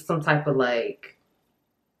 Like it was some type of like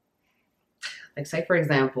say for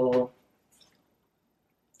example,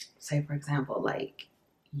 like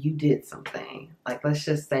you did something. Like let's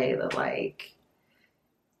just say that like,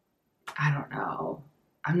 I don't know.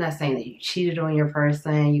 I'm not saying that you cheated on your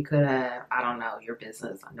person. You could have, I don't know, your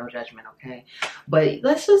business. No judgment, okay? But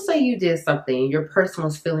let's just say you did something. Your person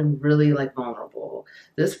was feeling really like vulnerable.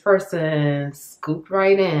 This person scooped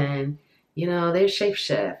right in. You know, they're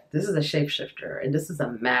shapeshift. This is a shapeshifter, and this is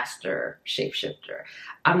a master shapeshifter.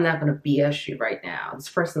 I'm not going to BS you right now. This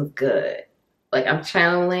person's good. Like I'm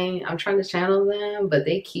trying to channel them, but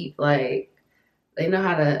they keep like, they know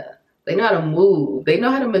how to move. They know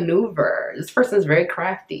how to maneuver. This person's very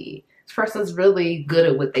crafty. This person's really good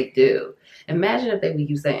at what they do. Imagine if they would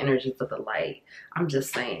use that energy for the light. I'm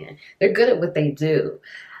just saying. They're good at what they do.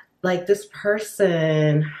 Like this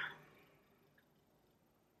person,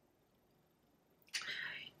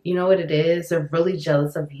 you know what it is? They're really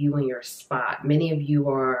jealous of you and your spot. Many of you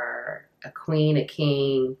are a queen, a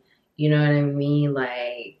king. You know what I mean?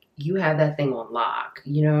 Like, you have that thing on lock,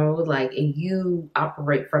 you know, like, and you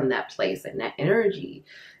operate from that place and that energy.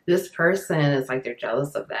 This person is like, they're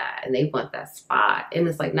jealous of that and they want that spot. And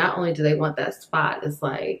it's like, not only do they want that spot, it's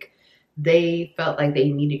like they felt like they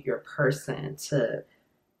needed your person to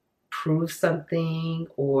prove something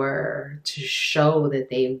or to show that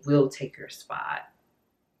they will take your spot.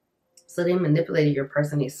 So they manipulated your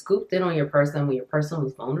person. They scooped in on your person when your person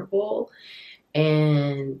was vulnerable,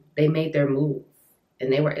 and they made their move.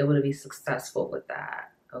 And they were able to be successful with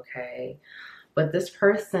that, okay? But this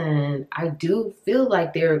person, I do feel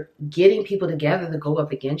like they're getting people together to go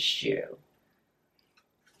up against you.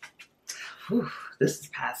 Whew, this is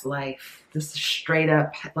past life. This is straight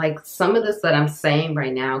up, like some of this that I'm saying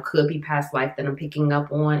right now could be past life that I'm picking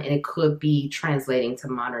up on, and it could be translating to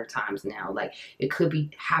modern times now. Like it could be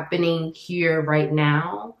happening here right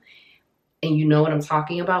now, and you know what I'm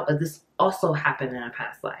talking about, but this also happened in a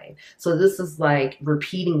past life. So this is like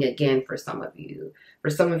repeating again for some of you.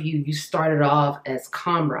 For some of you, you started off as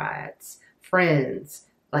comrades, friends,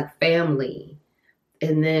 like family,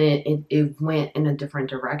 and then it went in a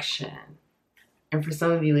different direction. And for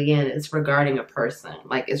some of you, again, it's regarding a person,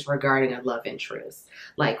 like it's regarding a love interest,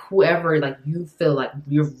 like whoever like you feel like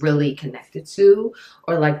you're really connected to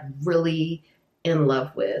or like really in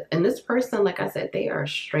love with. And this person, like I said, they are a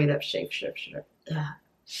straight up shapeshifter.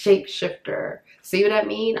 Shapeshifter. See what I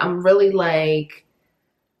mean? I'm really like,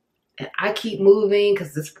 I keep moving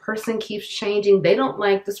because this person keeps changing. They don't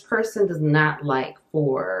like, this person does not like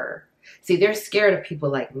for, see, they're scared of people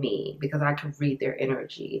like me because I can read their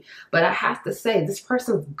energy. But I have to say, this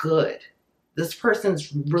person's good. This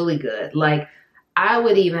person's really good. Like, I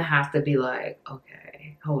would even have to be like,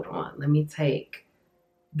 okay, hold on. Let me take,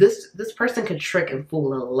 this person could trick and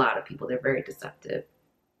fool a lot of people. They're very deceptive,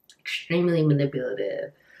 extremely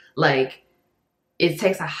manipulative. Like, it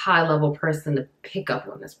takes a high level person to pick up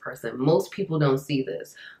on this person. Most people don't see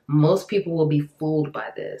this. Most people will be fooled by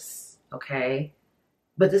this, okay?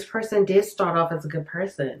 But this person did start off as a good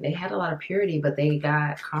person. They had a lot of purity, but they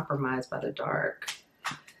got compromised by the dark.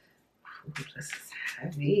 Ooh, this is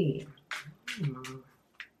heavy.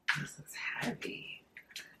 This is heavy.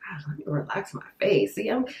 God, let me relax my face.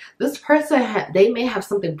 See, this person, they may have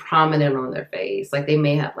something prominent on their face. Like they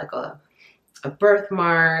may have like a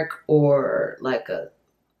birthmark or like a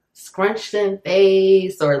scrunched in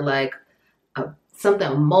face or like a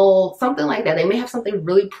mold, something like that. They may have something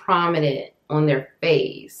really prominent on their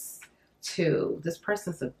face too. This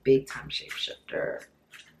person's a big time shapeshifter.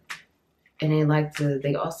 And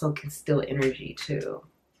they also can steal energy too.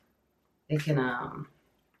 They can, I'm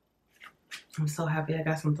so happy I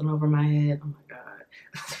got something over my head. Oh my God,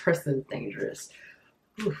 this person's dangerous.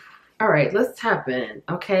 Oof. All right, let's tap in,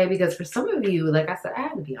 okay? Because for some of you, like I said, I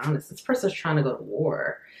have to be honest, this person's trying to go to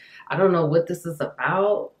war. I don't know what this is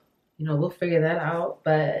about. You know, we'll figure that out,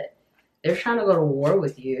 but they're trying to go to war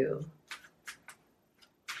with you.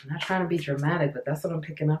 I'm not trying to be dramatic, but that's what I'm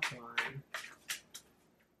picking up on.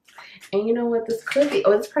 And you know what this could be?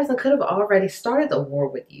 Oh, this person could have already started the war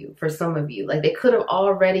with you for some of you. Like they could have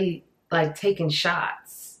already like taken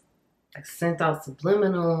shots, like sent out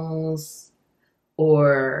subliminals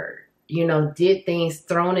or, you know, did things,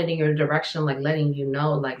 thrown it in your direction, like letting you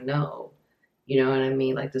know, like, no, you know what I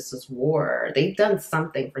mean? Like this is war. They've done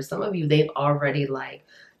something. For some of you, they've already like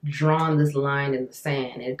drawn this line in the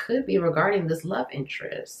sand. It could be regarding this love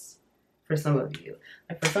interest for some of you.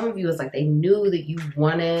 Like for some of you, it's like they knew that you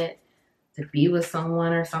wanted to be with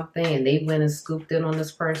someone or something and they went and scooped in on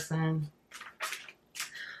this person.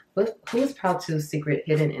 Who is pile two secret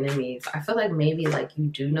hidden enemies? I feel like maybe like you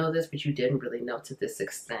do know this, but you didn't really know to this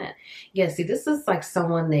extent. Yeah, see, this is like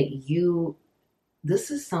someone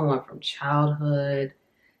this is someone from childhood.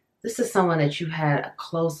 This is someone that you had a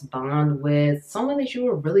close bond with, someone that you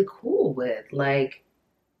were really cool with. Like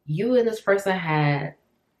you and this person had,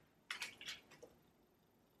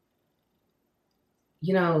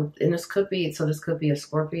 you know, and this could be, so this could be a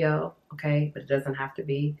Scorpio, okay, but it doesn't have to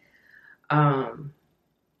be. Um,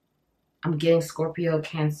 I'm getting Scorpio,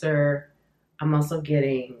 Cancer. I'm also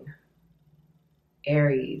getting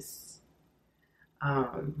Aries,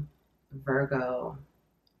 Virgo,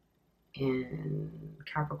 and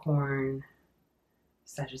Capricorn,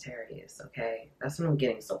 Sagittarius, okay? That's what I'm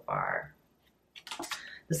getting so far.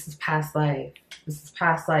 This is past life. This is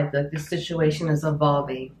past life. This situation is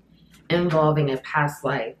involving a past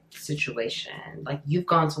life situation. Like you've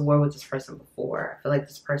gone to war with this person before. I feel like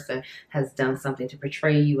this person has done something to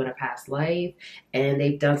betray you in a past life, and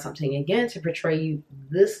they've done something again to betray you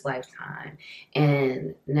this lifetime.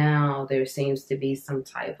 And now there seems to be some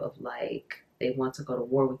type of like, they want to go to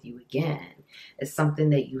war with you again. It's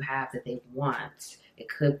something that you have that they want. It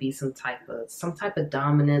could be some type of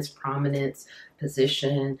dominance, prominence,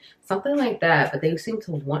 position, something like that. But they seem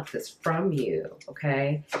to want this from you,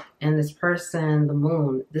 okay? And this person, the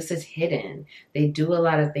moon, this is hidden. They do a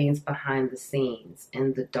lot of things behind the scenes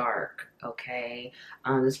in the dark, okay?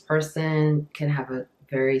 This person can have a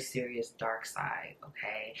very serious dark side,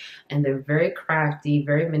 okay? And they're very crafty,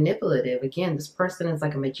 very manipulative. Again, this person is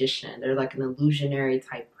like a magician. They're like an illusionary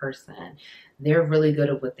type person. They're really good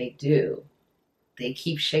at what they do. They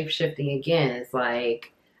keep shape-shifting again. It's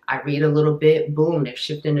like, I read a little bit, boom, they're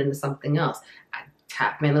shifting into something else. I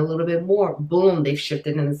tap in a little bit more, boom, they've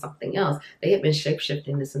shifted into something else. They have been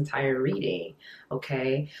shape-shifting this entire reading,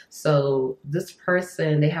 okay? So this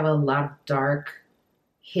person, they have a lot of dark,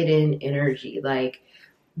 hidden energy. Like,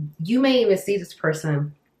 you may even see this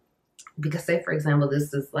person, because say, for example,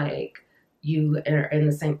 this is like, you are in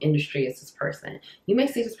the same industry as this person. You may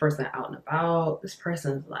see this person out and about. This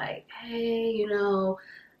person's like, hey, you know,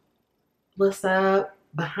 what's up?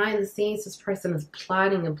 Behind the scenes, this person is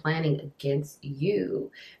plotting and planning against you.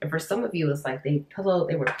 And for some of you, it's like they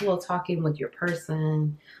were pillow talking with your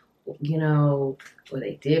person, you know, or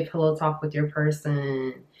they did pillow talk with your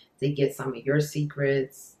person to get some of your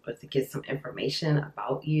secrets or to get some information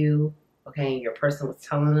about you. Okay, and your person was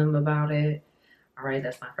telling them about it. All right,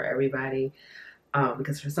 that's not for everybody.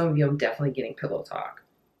 Because for some of you, I'm definitely getting pillow talk.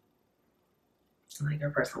 Like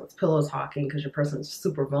your person was pillow talking because your person is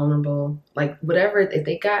super vulnerable. Like whatever, if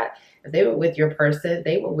they were with your person,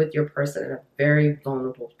 they were with your person at a very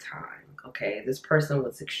vulnerable time. Okay, this person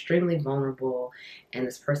was extremely vulnerable and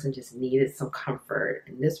this person just needed some comfort.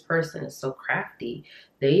 And this person is so crafty.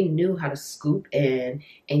 They knew how to scoop in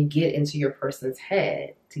and get into your person's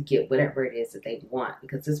head to get whatever it is that they want,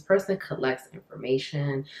 because this person collects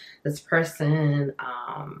information. This person,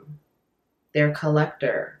 they're a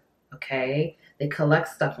collector, okay? They collect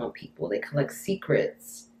stuff on people. They collect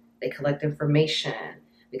secrets. They collect information,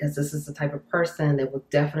 because this is the type of person that will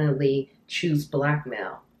definitely choose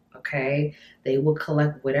blackmail. Okay, they will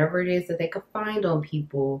collect whatever it is that they can find on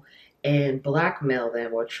people and blackmail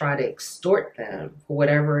them or try to extort them for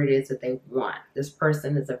whatever it is that they want. This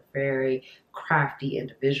person is a very crafty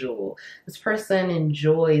individual. This person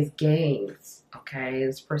enjoys games. Okay,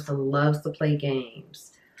 this person loves to play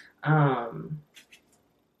games. What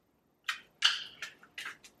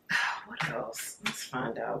else? Let's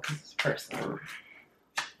find out, because this person,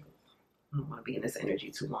 I don't want to be in this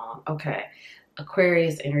energy too long. Okay.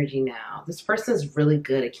 Aquarius energy now. This person is really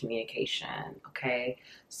good at communication, okay?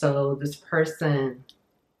 So this person,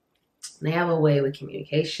 they have a way with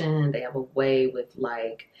communication. They have a way with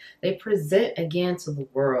like, they present again to the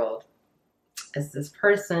world as this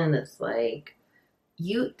person that's like,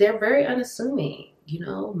 they're very unassuming. You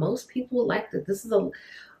know, most people like that.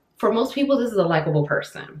 For most people, this is a likable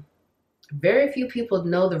person. Very few people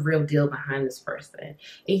know the real deal behind this person.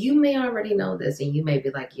 And you may already know this, and you may be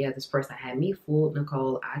like, yeah, this person had me fooled,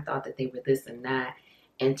 Nicole. I thought that they were this and that.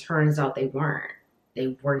 And turns out they weren't.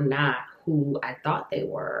 They were not who I thought they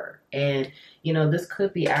were. And, you know, this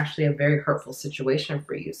could be actually a very hurtful situation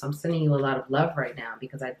for you. So I'm sending you a lot of love right now,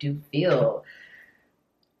 because I do feel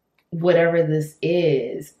whatever this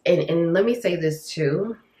is. And let me say this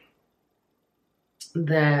too,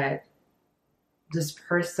 that this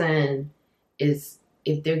person is,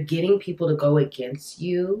 if they're getting people to go against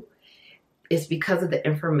you, it's because of the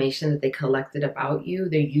information that they collected about you.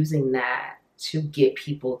 They're using that to get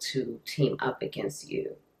people to team up against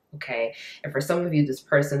you. Okay. And for some of you, this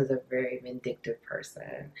person is a very vindictive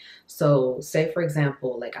person. So, say for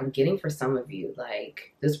example, like I'm getting for some of you,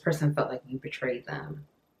 like this person felt like you betrayed them.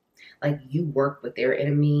 Like you worked with their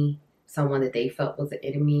enemy, someone that they felt was an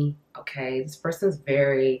enemy. Okay. This person's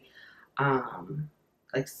very, um,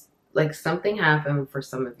 like, like something happened for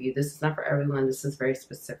some of you. This is not for everyone. This is very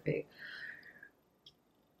specific.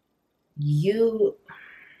 You,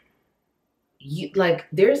 like,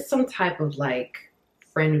 there's some type of like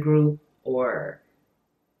friend group or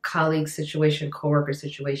colleague situation, coworker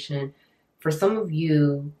situation. For some of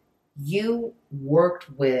you, you worked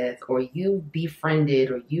with or you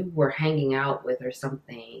befriended or you were hanging out with or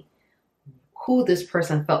something who this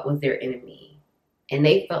person felt was their enemy. And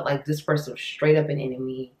they felt like this person was straight up an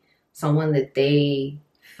enemy, someone that they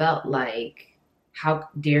felt like, how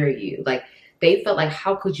dare you? Like, they felt like,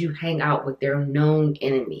 how could you hang out with their known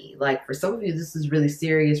enemy? Like, for some of you, this is really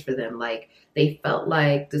serious for them. Like, they felt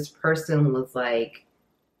like this person was like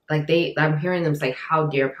I'm hearing them say, how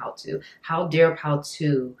dare Pal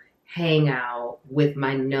to hang out with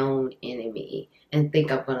my known enemy and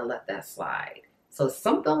think I'm gonna let that slide. So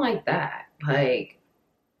something like that. Like,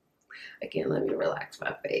 again, let me relax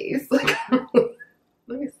my face. Like,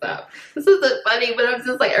 let me stop. This isn't funny, but I'm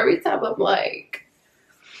just like, every time I'm like,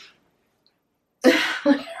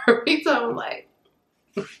 every time I'm like,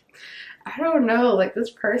 I don't know, like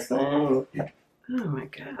this person, oh my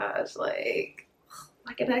gosh, like,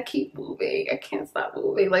 why can I keep moving? I can't stop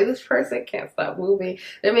moving. Like this person can't stop moving.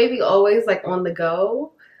 They may be always like on the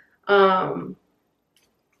go.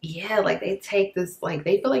 Yeah, like they take this, like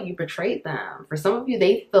they feel like you betrayed them. For some of you,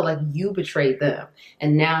 they feel like you betrayed them.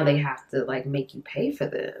 And now they have to like make you pay for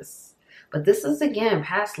this. But this is again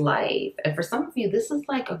past life. And for some of you, this is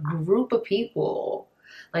like a group of people.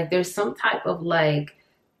 Like there's some type of like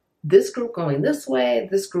this group going this way,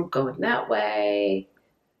 this group going that way.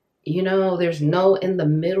 You know, there's no in the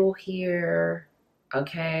middle here.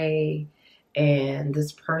 Okay. And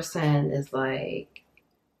this person is like,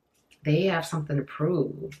 they have something to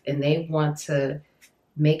prove and they want to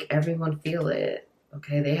make everyone feel it.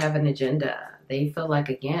 Okay. They have an agenda. They feel like,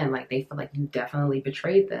 again, like they feel like you definitely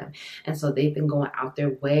betrayed them. And so they've been going out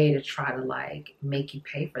their way to try to like make you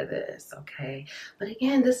pay for this. Okay. But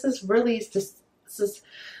again, this is really just, this is,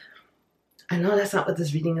 I know that's not what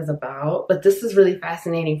this reading is about, but this is really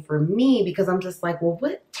fascinating for me because I'm just like, well,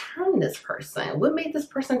 what turned this person? What made this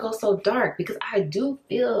person go so dark? Because I do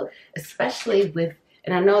feel, especially with,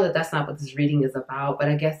 and I know that that's not what this reading is about, but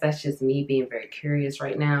I guess that's just me being very curious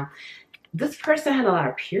right now. This person had a lot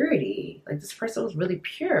of purity. Like this person was really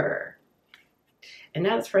pure. And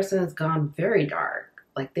now this person has gone very dark.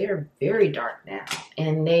 Like they're very dark now.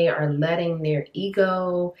 And they are letting their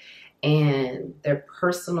ego and their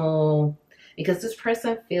personal, because this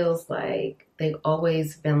person feels like they've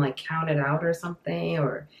always been like counted out or something,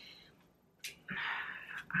 or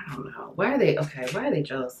I don't know. Why are they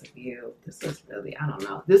jealous of you? This is really, I don't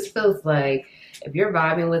know. This feels like if you're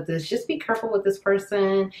vibing with this, just be careful with this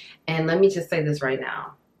person. And let me just say this right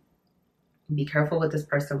now. Be careful with this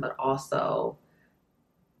person, but also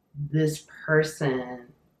this person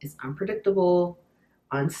is unpredictable,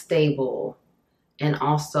 unstable, and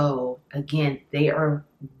also, again, they are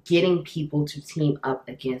getting people to team up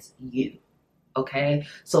against you. Okay?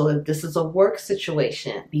 So if this is a work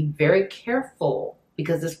situation, be very careful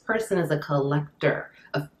because this person is a collector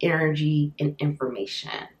of energy and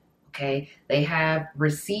information. Okay? They have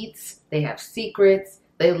receipts, they have secrets,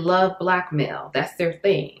 they love blackmail. That's their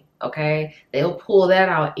thing. Okay? They'll pull that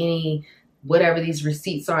out any whatever these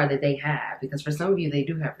receipts are that they have, because for some of you, they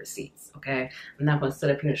do have receipts, okay? I'm not going to sit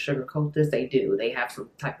up here and sugarcoat this. They do. They have some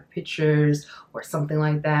type of pictures or something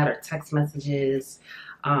like that, or text messages.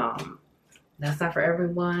 That's not for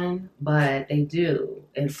everyone, but they do.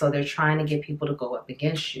 And so they're trying to get people to go up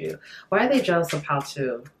against you. Why are they jealous of how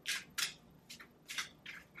to?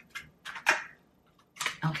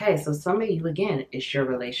 Okay, so some of you, again, it's your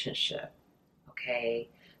relationship, okay?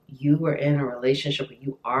 You were in a relationship, or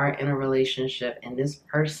you are in a relationship, and this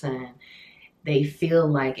person, they feel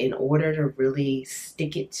like in order to really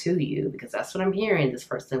stick it to you, because that's what I'm hearing, this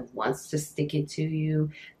person wants to stick it to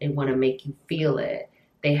you, they want to make you feel it,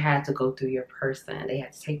 they had to go through your person, they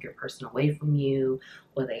had to take your person away from you,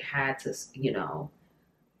 or they had to, you know,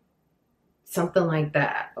 something like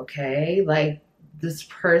that, okay? Like this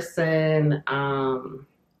person,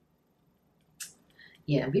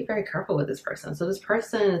 yeah, be very careful with this person. So this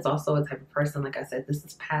person is also a type of person, like I said, this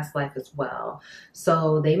is past life as well.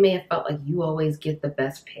 So they may have felt like you always get the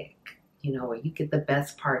best pick, you know, or you get the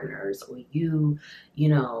best partners, or you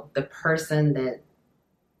know, the person that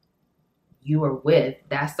you are with,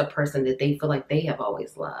 that's the person that they feel like they have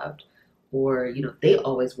always loved, or they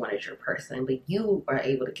always wanted your person, but you are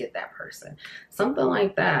able to get that person, something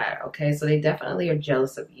like that. Okay, so they definitely are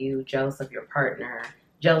jealous of you, jealous of your partner,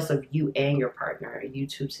 jealous of you and your partner, you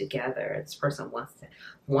two together. This person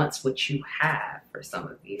wants what you have, for some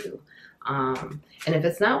of you. And if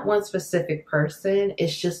it's not one specific person,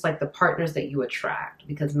 it's just like the partners that you attract,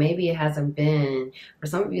 because maybe it hasn't been, for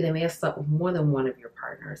some of you, they may have slept with more than one of your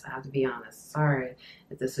partners. I have to be honest. Sorry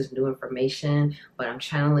if this is new information, but I'm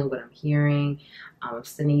channeling what I'm hearing. I'm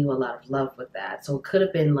sending you a lot of love with that. So it could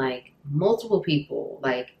have been like multiple people.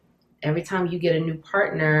 Like every time you get a new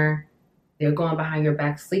partner, they're going behind your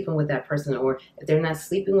back, sleeping with that person. Or if they're not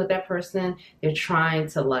sleeping with that person, they're trying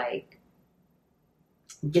to like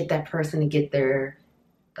get that person to get their,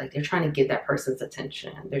 like they're trying to get that person's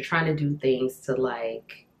attention. They're trying to do things to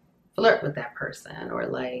like flirt with that person, or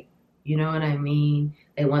like, you know what I mean?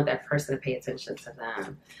 They want that person to pay attention to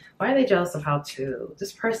them. Why are they jealous of how to?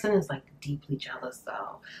 This person is like deeply jealous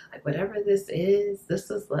though. Like whatever this is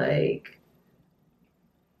like,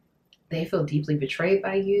 they feel deeply betrayed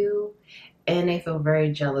by you, and they feel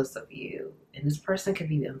very jealous of you. And this person could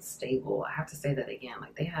be unstable. I have to say that again.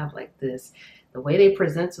 Like they have like this, the way they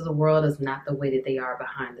present to the world is not the way that they are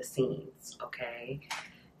behind the scenes. Okay.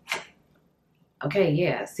 Okay,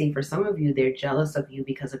 yeah. See, for some of you, they're jealous of you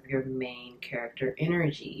because of your main character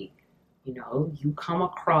energy. You come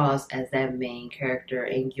across as that main character,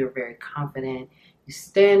 and you're very confident. You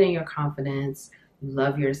stand in your confidence. You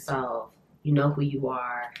love yourself. You know who you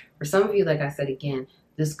are. For some of you, like I said again,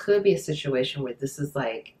 this could be a situation where this is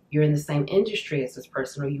like you're in the same industry as this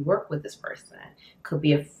person, or you work with this person. Could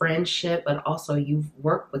be a friendship, but also you've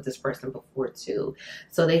worked with this person before too.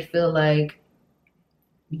 So they feel like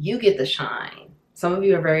you get the shine. Some of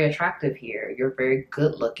you are very attractive here. You're very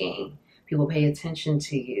good looking. People pay attention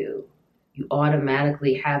to you. You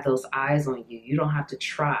automatically have those eyes on you. You don't have to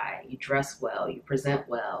try. You dress well, you present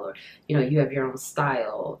well, or, you have your own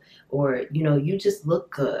style, or, you just look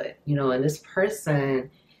good, and this person,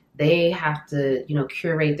 they have to,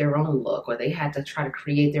 curate their own look, or they have to try to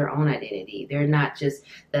create their own identity. They're not just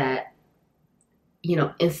that,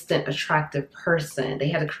 instant attractive person. They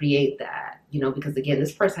had to create that, because again,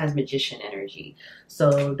 this person has magician energy.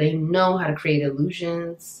 So they know how to create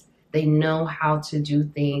illusions. They know how to do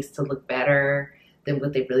things to look better than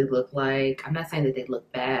what they really look like. I'm not saying that they look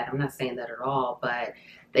bad. I'm not saying that at all, but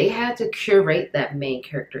they had to curate that main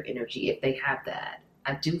character energy if they have that.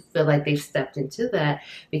 I do feel like they've stepped into that,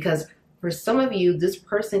 because for some of you, this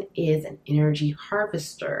person is an energy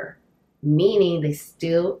harvester, meaning they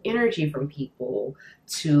steal energy from people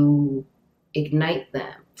to ignite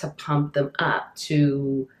them, to pump them up,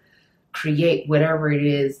 to create whatever it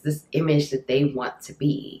is, this image that they want to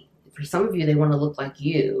be. For some of you, they want to look like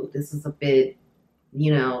you. This is a bit,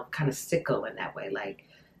 kind of sicko in that way. Like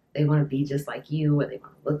they want to be just like you, or they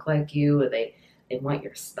want to look like you, or they want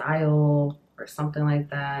your style or something like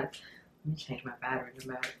that. Let me change my battery.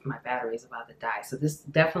 My battery is about to die. So this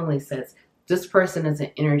definitely says this person is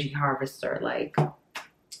an energy harvester. Like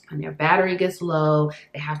when their battery gets low,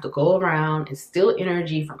 they have to go around and steal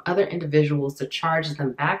energy from other individuals to charge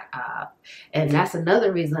them back up. And that's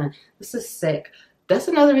another reason, this is sick. That's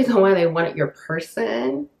another reason why they wanted your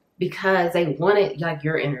person, because they wanted like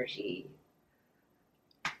your energy.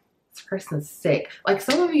 This person's sick. Like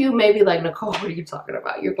some of you may be like, Nicole, what are you talking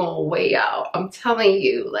about? You're going way out. I'm telling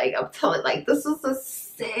you, like this is a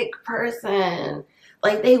sick person.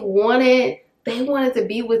 Like they wanted to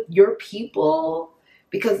be with your people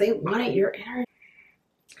because they wanted your energy.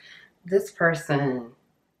 This person,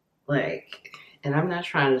 like, and I'm not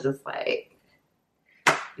trying to just like,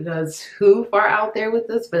 too far out there with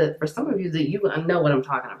this, but for some of you that you know what I'm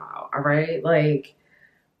talking about, all right? Like,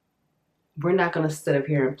 we're not going to sit up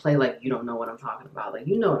here and play like you don't know what I'm talking about. Like,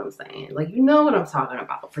 you know what I'm saying. Like, you know what I'm talking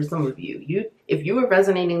about. For some of you, if you are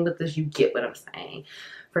resonating with this, you get what I'm saying.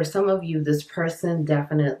 For some of you, this person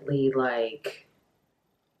definitely, like,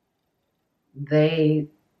 they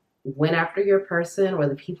went after your person or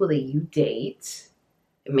the people that you date.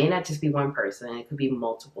 It may not just be one person. It could be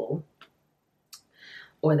multiple.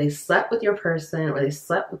 Or they slept with your person, or they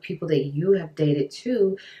slept with people that you have dated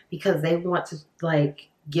too, because they want to, like,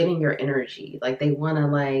 get in your energy. Like, they want to,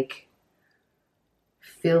 like,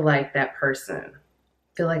 feel like that person,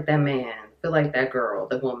 feel like that man, feel like that girl,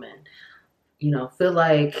 the woman, feel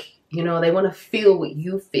like, they want to feel what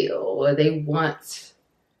you feel, or they want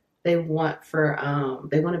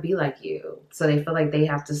to be like you. So they feel like they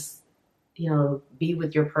have to, be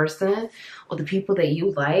with your person or the people that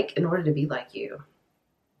you like in order to be like you.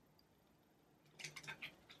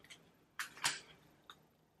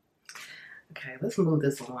 Okay, let's move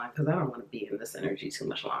this along because I don't want to be in this energy too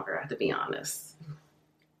much longer. I have to be honest.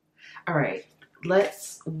 All right,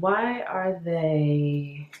 why are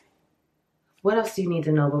they, what else do you need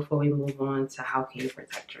to know before we move on to how can you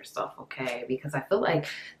protect yourself, okay? Because I feel like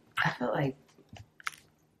I've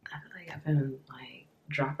been like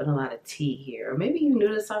dropping a lot of tea here. Or maybe you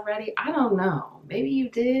knew this already. I don't know. Maybe you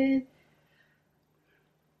did.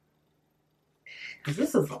 Because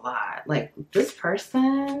this is a lot. Like this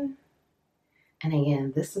person, and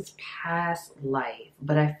again, this is past life.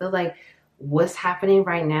 But I feel like what's happening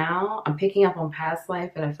right now, I'm picking up on past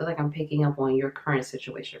life, and I feel like I'm picking up on your current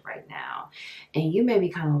situation right now. And you may be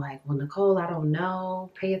kind of like, well, Nicole, I don't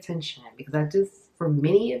know. Pay attention. Because I do, for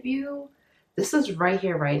many of you, this is right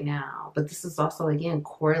here, right now. But this is also, again,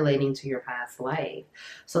 correlating to your past life.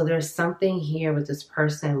 So there's something here with this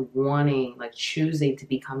person wanting, like choosing to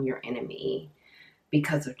become your enemy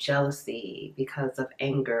because of jealousy, because of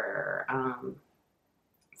anger,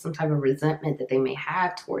 some type of resentment that they may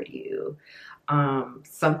have toward you.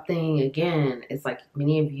 Something, again, it's like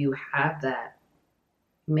many of you have that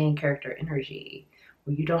main character energy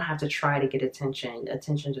where you don't have to try to get attention.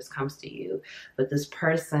 Attention just comes to you. But this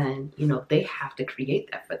person, you know, they have to create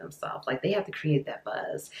that for themselves. Like they have to create that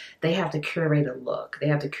buzz. They have to curate a look. They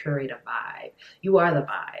have to curate a vibe. You are the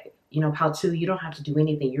vibe. You know, Pal2, you don't have to do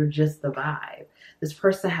anything. You're just the vibe. This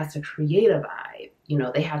person has to create a vibe. You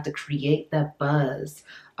know, they have to create that buzz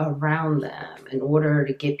around them in order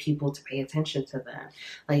to get people to pay attention to them.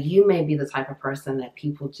 Like you may be the type of person that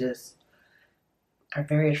people just are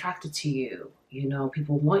very attracted to you. You know,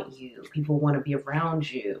 people want you. People want to be around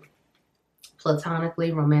you.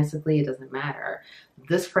 Platonically, romantically, it doesn't matter.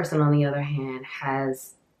 This person, on the other hand,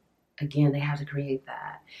 has, again, they have to create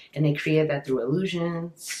that. And they create that through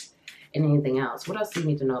illusions and anything else. What else do you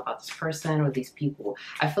need to know about this person or these people?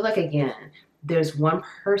 I feel like, again, there's one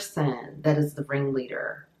person that is the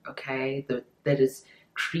ringleader, okay? That is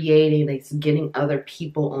creating, that's getting other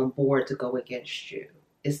people on board to go against you.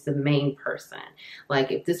 It's the main person.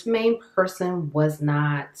 Like if this main person was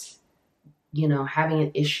not, you know, having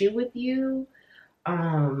an issue with you,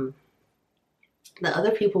 the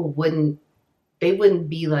other people wouldn't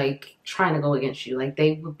be like trying to go against you. Like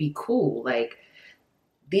they would be cool. Like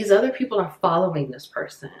these other people are following this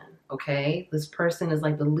person, okay? This person is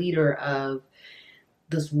like the leader of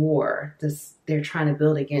this war, they're trying to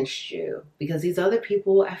build against you. Because these other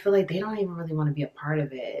people, I feel like they don't even really want to be a part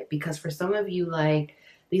of it. Because for some of you, like,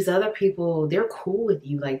 these other people, they're cool with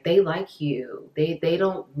you. Like, they like you. They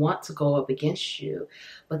don't want to go up against you.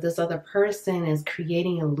 But this other person is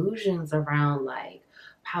creating illusions around, like,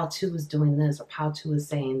 Pal2 is doing this, or Pal2 is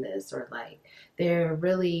saying this, or, like, they're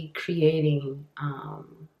really creating,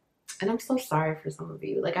 and I'm so sorry for some of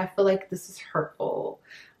you. Like, I feel like this is hurtful.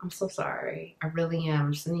 I'm so sorry. I really am.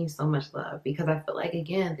 I'm sending you so much love because I feel like,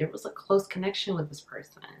 again, there was a close connection with this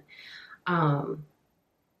person.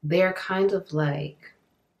 They're kind of like,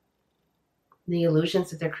 the illusions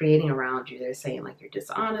that they're creating around you, they're saying like you're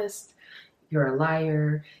dishonest, you're a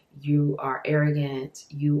liar, you are arrogant,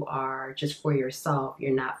 you are just for yourself,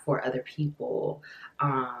 you're not for other people,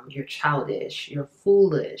 you're childish, you're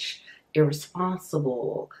foolish,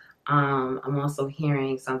 irresponsible. I'm also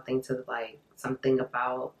hearing something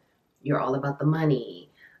about you're all about the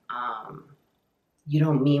money. You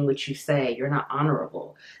don't mean what you say. You're not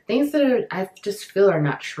honorable. Things that I just feel are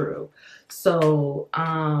not true. So,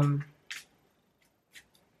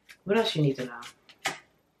 what else you need to know?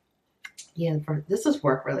 Yeah, this is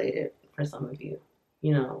work related for some of you.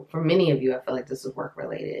 You know, for many of you, I feel like this is work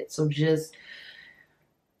related. So just,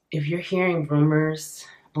 if you're hearing rumors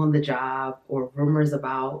on the job or rumors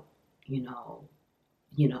about, you know,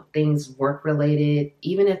 things work related,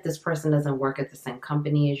 even if this person doesn't work at the same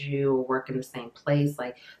company as you or work in the same place,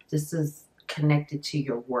 like this is connected to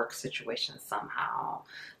your work situation somehow.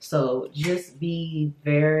 So just be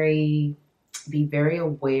very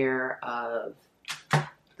aware of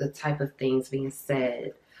the type of things being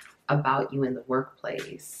said about you in the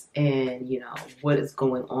workplace and, you know, what is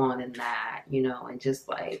going on in that, you know, and just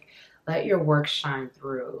like let your work shine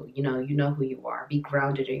through. You know who you are. Be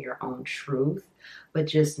grounded in your own truth, but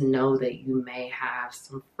just know that you may have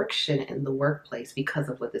some friction in the workplace because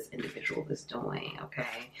of what this individual is doing,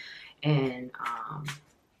 okay? And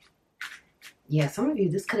yeah, some of you,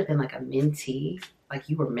 this could have been like a mentee, like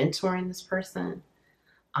you were mentoring this person,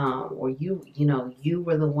 or you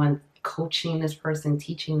were the one coaching this person,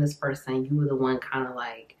 teaching this person. You were the one kind of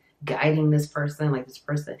like guiding this person. Like this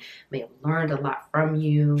person may have learned a lot from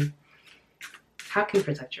you. How can you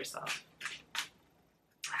protect yourself?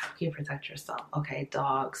 How can you protect yourself? Okay,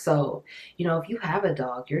 dog. So, you know, if you have a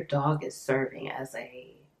dog, your dog is serving as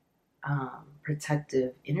a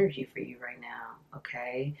protective energy for you right now,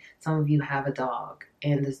 okay? Some of you have a dog,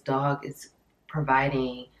 and this dog is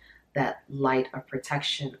providing that light of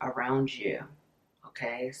protection around you,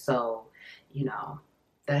 okay? So, you know,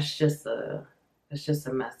 that's just a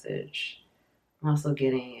message. I'm also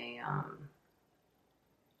getting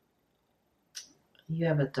you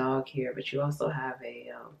have a dog here, but you also have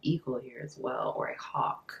a eagle here as well, or a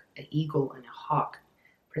hawk, an eagle and a hawk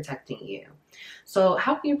protecting you. So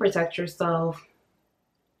how can you protect yourself?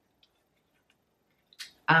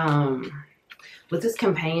 With this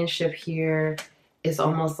companionship here, it's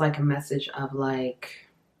almost like a message of like,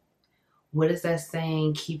 what is that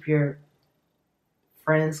saying? Keep your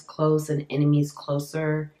friends close and enemies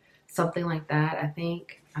closer. Something like that, I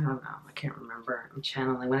think. I don't know. I can't remember. I'm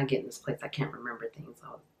channeling. When I get in this place, I can't remember things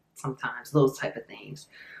sometimes. Those type of things.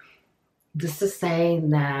 This is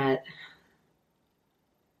saying that,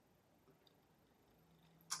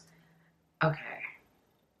 okay,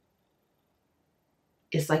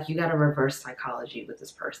 it's like you got to reverse psychology with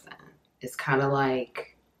this person. It's kind of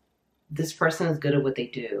like this person is good at what they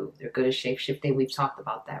do. They're good at shape shifting. We've talked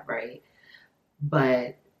about that, right?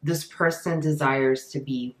 But this person desires to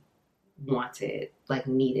be wanted, like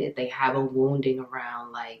needed. They have a wounding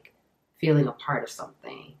around like feeling a part of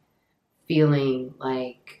something, feeling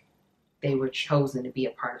like they were chosen to be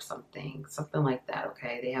a part of something like that,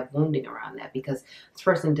 okay? They have wounding around that because this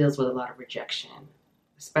person deals with a lot of rejection,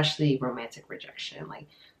 especially romantic rejection. Like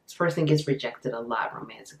this person gets rejected a lot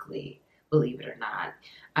romantically, believe it or not.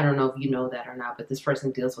 I don't know if you know that or not, but this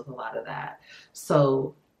person deals with a lot of that.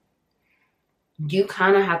 So you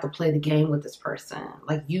kind of have to play the game with this person.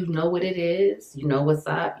 Like, you know what it is, you know what's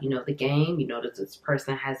up, you know the game, you know that this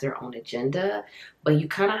person has their own agenda, but you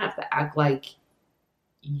kind of have to act like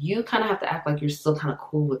you're still kind of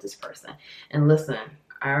cool with this person. And listen,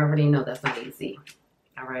 I already know that's not easy.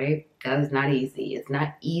 All right, that is not easy. It's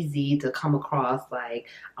not easy to come across like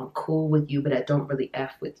I'm cool with you, but I don't really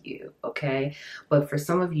F with you, okay? But for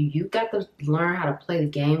some of you, you got to learn how to play the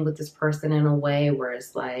game with this person in a way where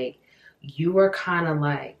it's like you are kind of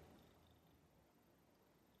like,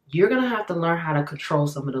 you're going to have to learn how to control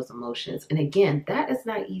some of those emotions. And again, that is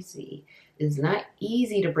not easy. It's not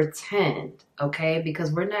easy to pretend, okay?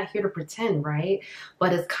 Because we're not here to pretend, right?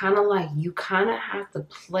 But it's kind of like you kind of have to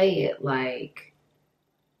play it like,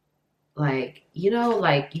 you know,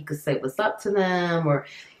 like you could say what's up to them, or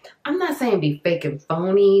I'm not saying be fake and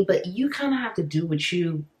phony, but you kind of have to do what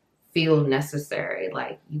you feel necessary.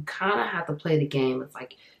 Like you kind of have to play the game. It's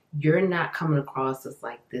like you're not coming across as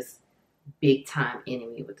like this big time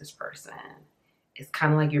enemy with this person. It's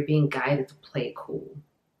kind of like you're being guided to play it cool.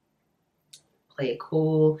 Play it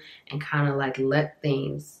cool and kind of like let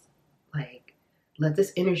things like, let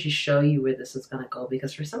this energy show you where this is going to go.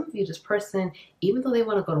 Because for some of you, this person, even though they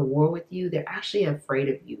want to go to war with you, they're actually afraid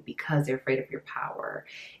of you because they're afraid of your power.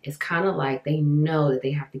 It's kind of like they know that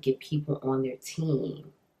they have to get people on their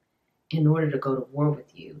team in order to go to war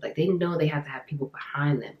with you. Like they know they have to have people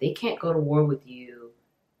behind them. They can't go to war with you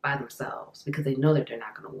by themselves because they know that they're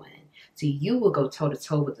not going to win. So you will go toe to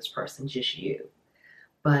toe with this person, just you.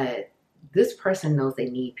 But this person knows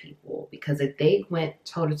they need people, because if they went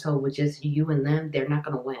toe to toe with just you and them, they're not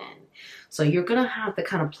going to win. So you're going to have to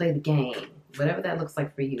kind of play the game, whatever that looks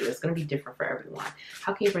like for you. It's going to be different for everyone.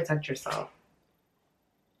 How can you protect yourself?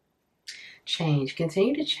 Change.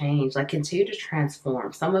 Continue to change. Like continue to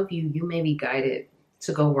transform. Some of you, you may be guided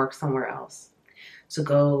to go work somewhere else, to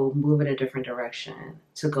go move in a different direction,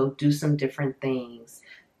 to go do some different things.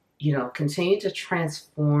 You know, continue to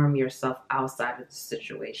transform yourself outside of the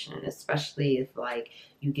situation, especially if like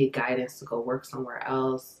you get guidance to go work somewhere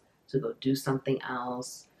else, to go do something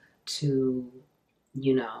else, to,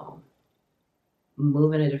 you know,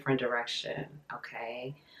 move in a different direction,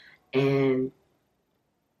 okay? And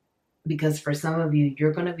because for some of you,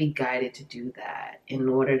 you're going to be guided to do that in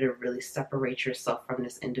order to really separate yourself from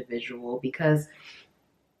this individual. Because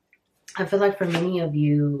I feel like for many of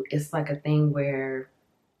you, it's like a thing where,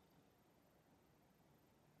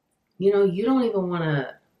 you know, you don't even want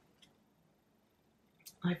to,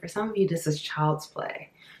 like for some of you, this is child's play.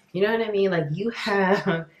 You know what I mean? Like you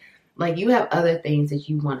have other things that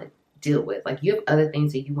you want to deal with. Like you have other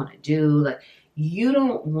things that you want to do. Like you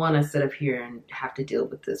don't want to sit up here and have to deal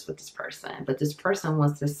with this person. But this person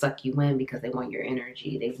wants to suck you in because they want your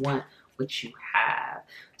energy. They want what you have.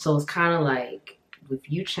 So it's kind of like, if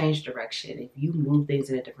you change direction, if you move things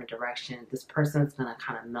in a different direction, this person's going to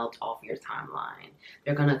kind of melt off your timeline.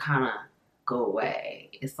 They're going to kind of go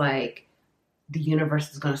away. It's like the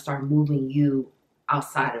universe is going to start moving you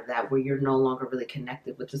outside of that, where you're no longer really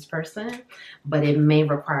connected with this person, but it may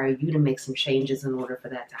require you to make some changes in order for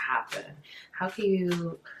that to happen. How can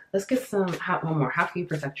you, let's get one more. How can you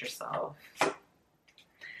protect yourself?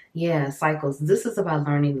 Yeah, cycles. This is about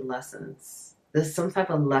learning the lessons. There's some type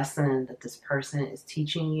of lesson that this person is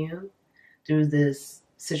teaching you through this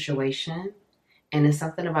situation. And it's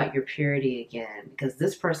something about your purity again, because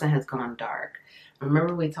this person has gone dark.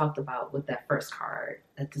 Remember we talked about with that first card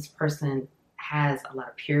that this person has a lot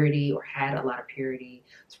of purity, or had a lot of purity.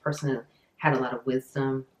 This person had a lot of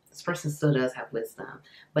wisdom. This person still does have wisdom,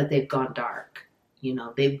 but they've gone dark. You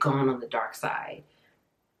know, they've gone on the dark side.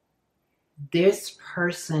 This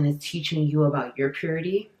person is teaching you about your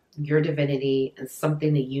purity, your divinity, and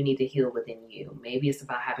something that you need to heal within you. Maybe it's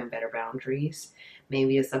about having better boundaries.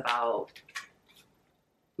 Maybe it's about,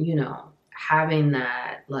 you know, having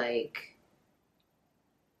that, like,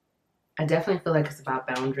 I definitely feel like it's about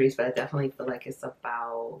boundaries, but I definitely feel like it's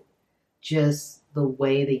about just the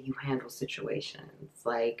way that you handle situations.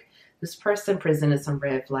 Like, this person presented some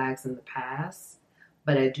red flags in the past,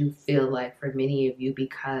 but I do feel like for many of you,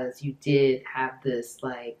 because you did have this,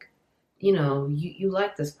 like, you know, you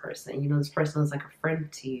like this person. You know, this person is like a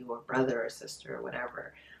friend to you, or brother or sister or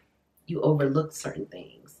whatever. You overlooked certain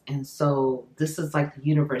things. And so this is like the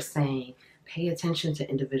universe saying, pay attention to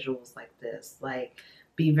individuals like this. Like,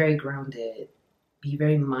 be very grounded. Be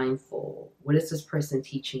very mindful. What is this person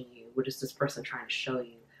teaching you? What is this person trying to show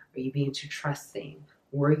you? Are you being too trusting?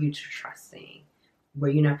 Were you too trusting? Were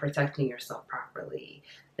you not protecting yourself properly?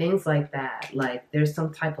 Things like that. Like, there's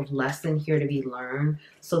some type of lesson here to be learned.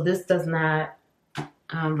 So this does not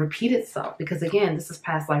repeat itself, because again, this is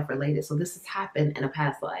past life related. So this has happened in a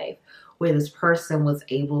past life where this person was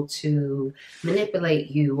able to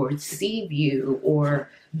manipulate you or deceive you or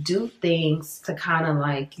do things to kind of,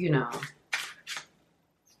 like, you know,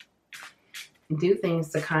 do things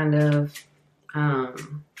to kind of,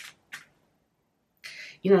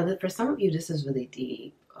 you know, that for some of you, this is really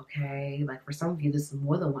deep. Okay. Like, for some of you, this is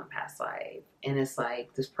more than one past life. And it's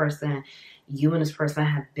like this person, you and this person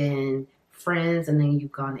have been friends, and then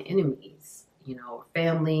you've gone to enemies, you know,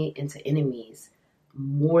 family into enemies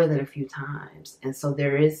more than a few times. And so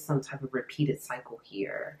there is some type of repeated cycle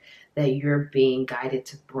here that you're being guided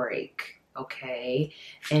to break. Okay.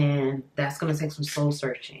 And that's going to take some soul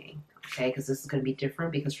searching. Okay. Because this is going to be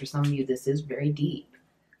different, because for some of you, this is very deep.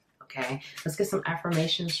 Okay. Let's get some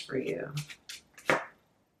affirmations for you.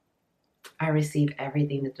 I receive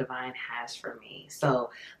everything the divine has for me. So,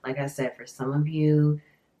 like I said, for some of you,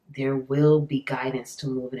 there will be guidance to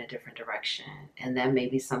move in a different direction. And that may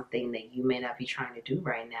be something that you may not be trying to do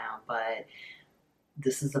right now, but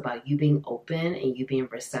this is about you being open and you being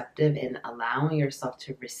receptive and allowing yourself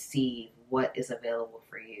to receive what is available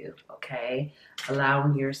for you, okay?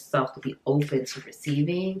 Allowing yourself to be open to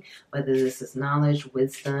receiving, whether this is knowledge,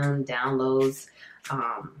 wisdom, downloads,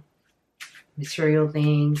 material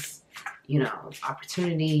things, you know,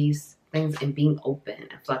 opportunities, things, and being open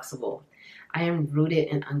and flexible. I am rooted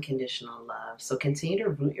in unconditional love. So continue to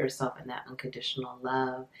root yourself in that unconditional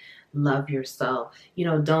love. Love yourself. You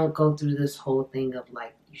know, don't go through this whole thing of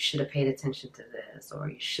like, you should have paid attention to this, or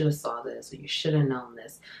you should have saw this, or you should have known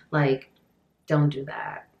this. Like, don't do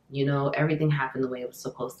that. You know, everything happened the way it was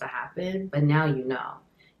supposed to happen, but now you know.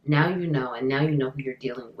 Now you know, and now you know who you're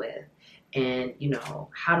dealing with. And you know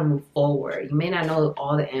how to move forward. You may not know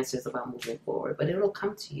all the answers about moving forward, but it'll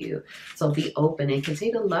come to you. So be open and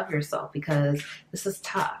continue to love yourself, because this is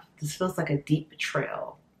tough. This feels like a deep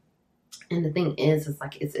betrayal. And the thing is, it's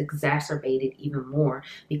like it's exacerbated even more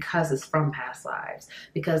because it's from past lives.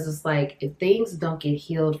 Because it's like, if things don't get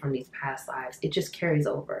healed from these past lives, it just carries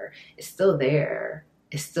over. It's still there.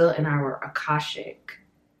 It's still in our Akashic.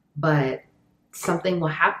 But something will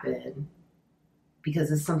happen,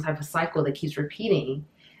 because it's some type of cycle that keeps repeating.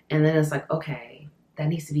 And then it's like, okay, that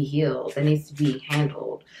needs to be healed. That needs to be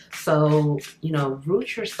handled. So, you know,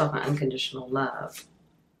 root yourself in unconditional love.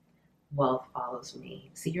 Wealth follows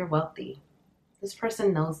me. See, you're wealthy. This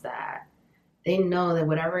person knows that. They know that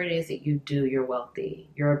whatever it is that you do, you're wealthy.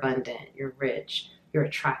 You're abundant. You're rich. You're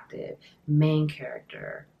attractive. Main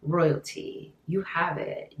character. Royalty. You have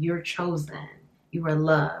it. You're chosen. You are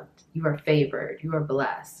loved. You are favored. You are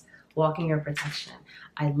blessed. Walk in your protection.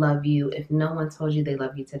 I love you. If no one told you they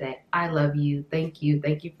love you today, I love you. Thank you.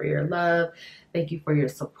 Thank you for your love. Thank you for your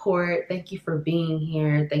support. Thank you for being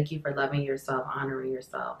here. Thank you for loving yourself, honoring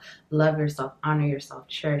yourself. Love yourself, honor yourself,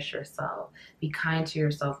 cherish yourself. Be kind to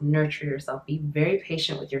yourself, nurture yourself. Be very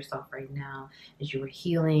patient with yourself right now as you are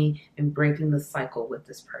healing and breaking the cycle with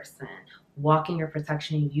this person. Walk in your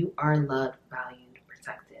protection. You are loved, valued,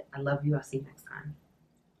 protected. I love you. I'll see you next time.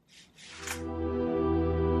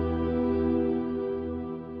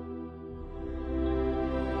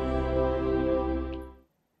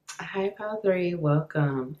 Hi, Pile 3.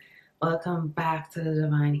 Welcome. Welcome back to the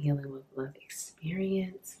Divine Healing with Love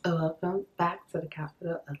experience. Welcome back to the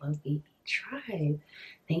capital LOVE tribe.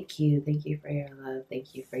 Thank you. Thank you for your love.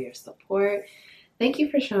 Thank you for your support. Thank you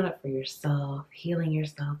for showing up for yourself, healing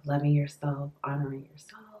yourself, loving yourself, honoring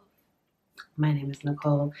yourself. My name is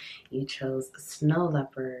Nicole. You chose Snow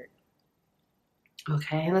Leopard.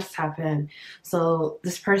 Okay, let's tap in. So,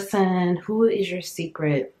 this person, who is your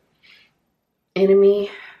secret enemy?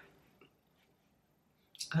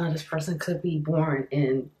 This person could be born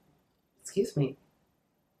in, excuse me.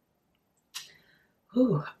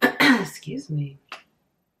 Ooh, excuse me.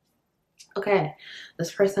 Okay,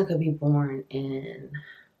 this person could be born in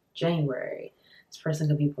January. This person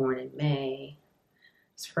could be born in May.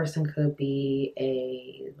 This person could be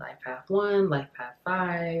a life path 1, life path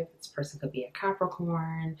 5. This person could be a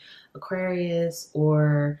Capricorn, Aquarius,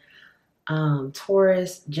 or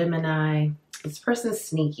Taurus, Gemini. This person's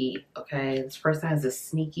sneaky, okay? This person has a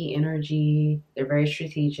sneaky energy. They're very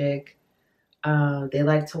strategic. They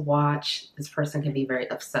like to watch. This person can be very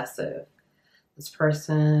obsessive. This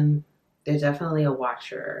person, they're definitely a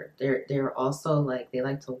watcher. They're also like, they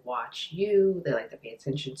like to watch you. They like to pay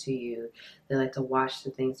attention to you. They like to watch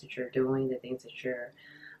the things that you're doing, the things that you're,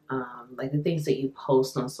 like the things that you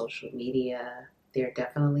post on social media. They're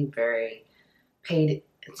definitely very paid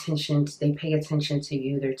attention. They pay attention to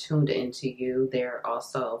you. They're tuned into you. They're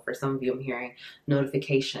also, for some of you, I'm hearing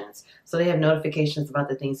notifications. So they have notifications about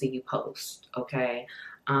the things that you post. Okay.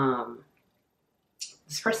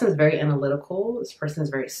 This person is very analytical. This person is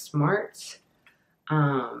very smart.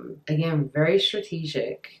 Again, very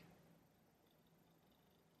strategic.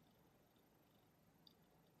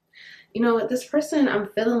 You know what? This person, I'm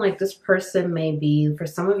feeling like this person may be, for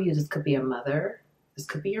some of you, this could be a mother. This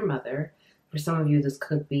could be your mother. For some of you, this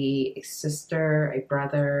could be a sister, a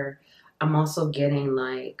brother. I'm also getting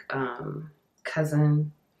like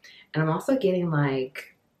cousin. And I'm also getting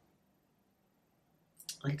like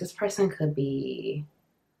this person could be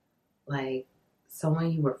like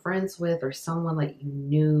someone you were friends with, or someone like you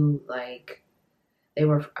knew, like they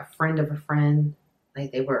were a friend of a friend.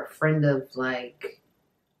 Like they were a friend of like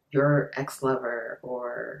your ex-lover,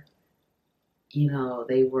 or, you know,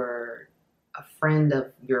 they were a friend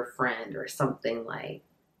of your friend or something. Like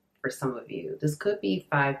for some of you, this could be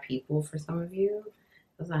 5 people. For some of you,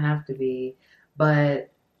 it doesn't have to be,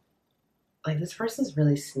 but like this person's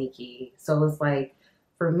really sneaky. So it's like,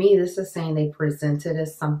 for me, this is saying they presented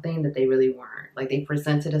as something that they really weren't. Like they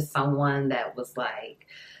presented as someone that was like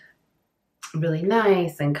really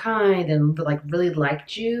nice and kind and like really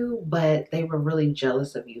liked you, but they were really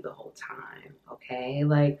jealous of you the whole time. Okay,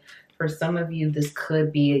 like for some of you, this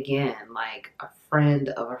could be again like a friend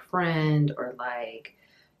of a friend, or like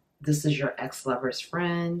this is your ex-lover's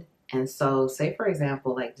friend. And so say for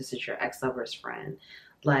example, like this is your ex-lover's friend.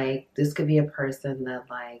 Like this could be a person that,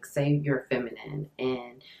 like, say you're feminine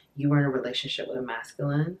and you were in a relationship with a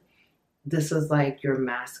masculine. This is like your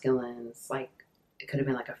masculine's, like, it could have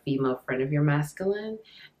been like a female friend of your masculine.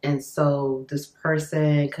 And so this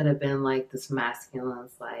person could have been like this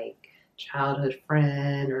masculine's like childhood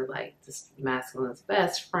friend, or like this masculine's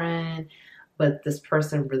best friend. But this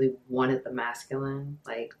person really wanted the masculine.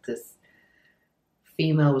 Like this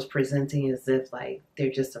female was presenting as if like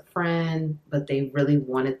they're just a friend, but they really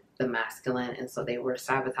wanted the masculine. And so they were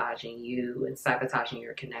sabotaging you and sabotaging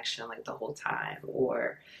your connection like the whole time,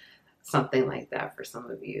 or something like that for some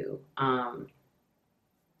of you.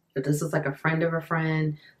 But this is like a friend of a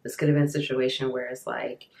friend. This could have been a situation where it's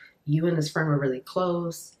like you and this friend were really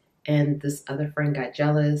close, and this other friend got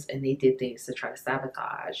jealous and they did things to try to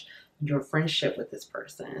sabotage your friendship with this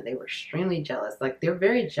person. They were extremely jealous. Like they're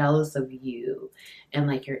very jealous of you and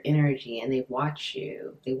like your energy, and they watch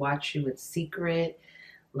you. They watch you in secret.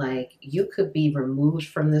 Like you could be removed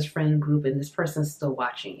from this friend group and this person's still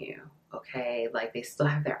watching you. Okay, like they still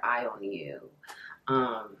have their eye on you.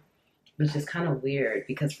 Which is kind of weird,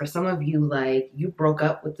 because for some of you, like you broke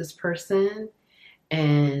up with this person,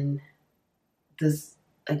 and this,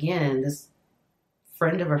 again, this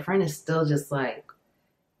friend of a friend is still just like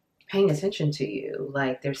paying attention to you.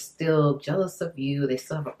 Like they're still jealous of you. They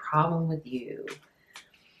still have a problem with you.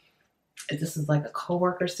 If this is like a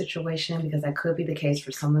coworker situation, because that could be the case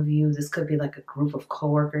for some of you. This could be like a group of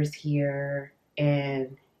coworkers here,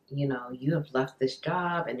 and you know, you have left this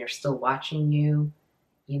job and they're still watching you.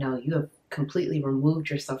 You know, you have completely removed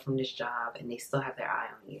yourself from this job and they still have their eye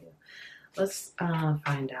on you. Let's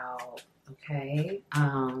find out, okay?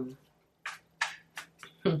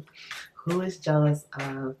 Who is jealous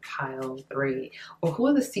of pile 3? Or who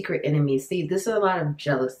are the secret enemies? See, this is a lot of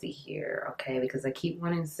jealousy here, okay? Because I keep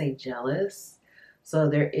wanting to say jealous. So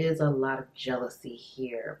there is a lot of jealousy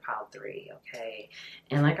here, pile 3, okay?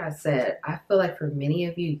 And like I said, I feel like for many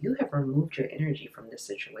of you, you have removed your energy from this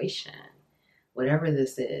situation, whatever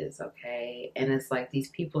this is, okay? And it's like these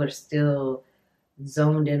people are still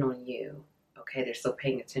zoned in on you, okay? They're still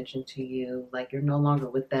paying attention to you. Like you're no longer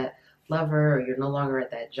with that lover, or you're no longer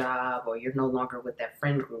at that job, or you're no longer with that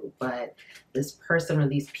friend group, but this person or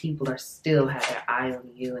these people are still have their eye on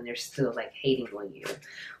you, and they're still like hating on you.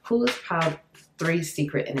 Who is pile 3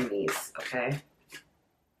 secret enemies? Okay,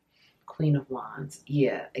 Queen of Wands.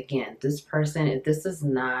 Yeah, again, this person, if this is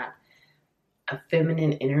not a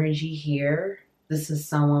feminine energy here, this is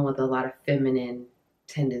someone with a lot of feminine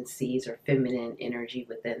tendencies or feminine energy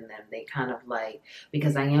within them. They kind of like,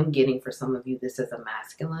 because I am getting for some of you, this is a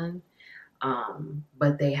masculine,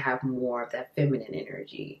 but they have more of that feminine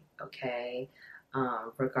energy, okay?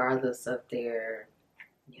 Regardless of their,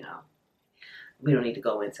 you know, we don't need to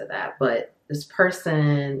go into that, but this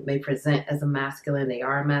person may present as a masculine, they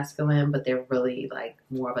are a masculine, but they're really like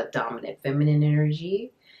more of a dominant feminine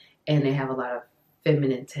energy, and they have a lot of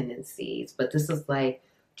feminine tendencies, but this is like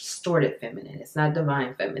distorted feminine. It's not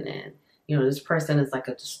divine feminine. You know, this person is like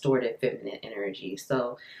a distorted feminine energy.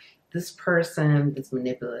 So this person is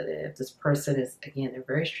manipulative. This person is, again, they're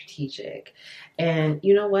very strategic. And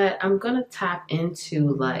you know what? I'm going to tap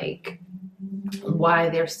into like why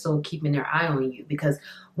they're still keeping their eye on you, because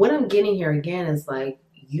what I'm getting here again is like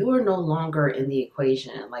you are no longer in the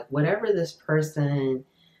equation. Like whatever this person,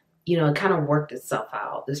 you know, it kind of worked itself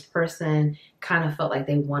out. This person kind of felt like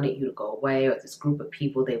they wanted you to go away, or this group of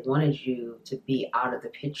people, they wanted you to be out of the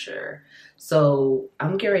picture. So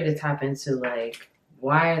I'm getting ready to tap into like,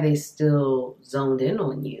 why are they still zoned in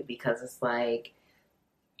on you? Because it's like,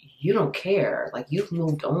 you don't care. Like you've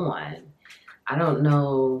moved on. I don't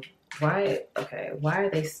know why. Okay, why are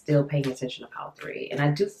they still paying attention to pile 3? And I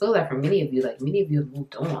do feel that for many of you, like many of you have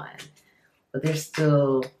moved on, but they're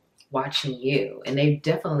still watching you, and they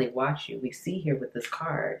definitely watch you. We see here with this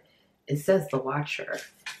card, it says the watcher,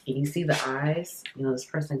 and you see the eyes. You know, this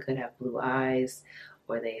person could have blue eyes,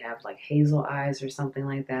 or they have like hazel eyes or something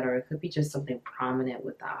like that, or it could be just something prominent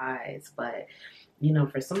with the eyes. But you know,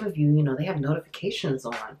 for some of you, you know, they have notifications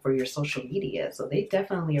on for your social media, so they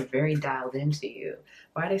definitely are very dialed into you.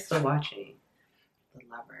 Why are they still watching? The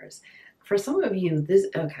Lovers. For some of you, this,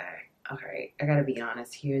 okay, I gotta be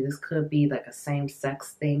honest here. This could be like a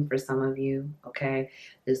same-sex thing for some of you, okay?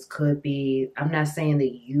 This could be, I'm not saying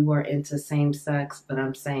that you are into same-sex, but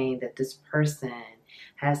I'm saying that this person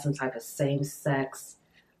has some type of same-sex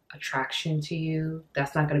attraction to you.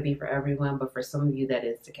 That's not going to be for everyone, but for some of you, that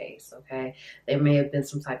is the case, okay? There may have been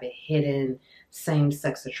some type of hidden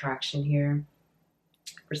same-sex attraction here.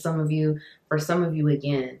 For some of you,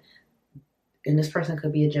 again, and this person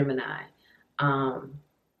could be a Gemini,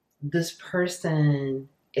 this person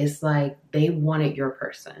is like, they wanted your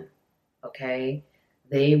person, okay?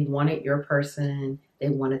 They wanted your person. They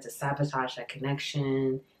wanted to sabotage that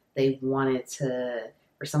connection. They wanted to,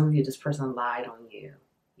 for some of you, this person lied on you.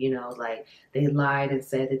 You know, like they lied and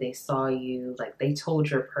said that they saw you, like they told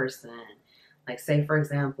your person, like say for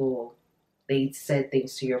example, they said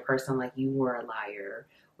things to your person like you were a liar,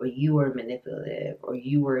 or you were manipulative, or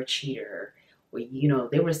you were a cheater, or, you know,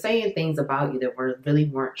 they were saying things about you that really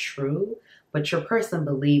weren't true, but your person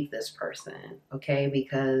believed this person, okay?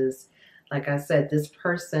 Because like I said, this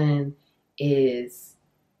person is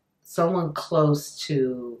someone close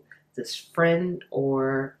to this friend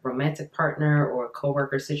or romantic partner or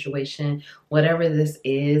coworker situation, whatever this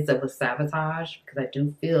is that was sabotage, because I do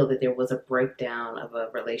feel that there was a breakdown of a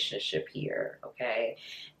relationship here, okay?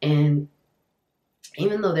 And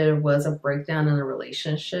even though there was a breakdown in a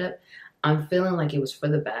relationship, I'm feeling like it was for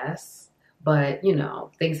the best, but you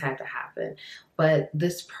know, things had to happen. But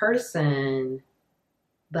this person,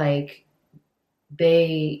 like,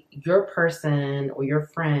 your person or your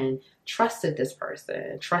friend trusted this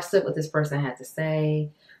person, trusted what this person had to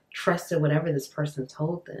say, trusted whatever this person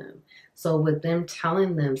told them. So with them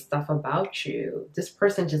telling them stuff about you, this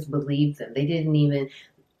person just believed them. They didn't even,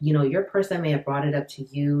 you know, your person may have brought it up to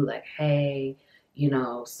you like, hey, you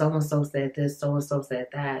know, so-and-so said this, so-and-so said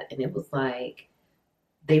that. And it was like,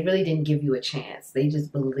 they really didn't give you a chance. They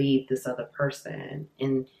just believed this other person.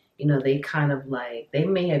 And you know, they kind of like, they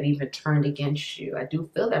may have even turned against you. I do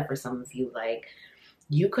feel that for some of you, like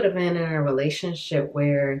you could have been in a relationship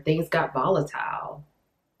where things got volatile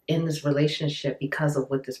in this relationship because of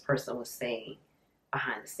what this person was saying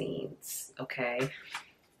behind the scenes, okay?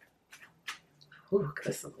 Ooh,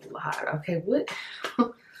 this is a lot. Okay, what?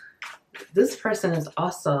 this person is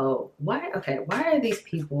also, why are these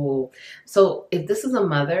people, so if this is a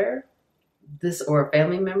mother, or a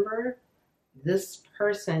family member, this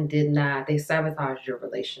person they sabotaged your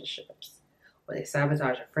relationships, or they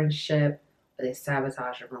sabotage a friendship, or they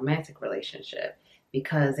sabotage a romantic relationship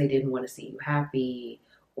because they didn't want to see you happy,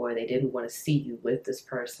 or they didn't want to see you with this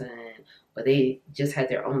person, or they just had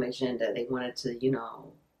their own agenda. They wanted to,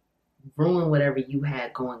 ruin whatever you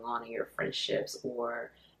had going on in your friendships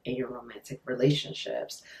or in your romantic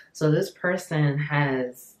relationships. So this person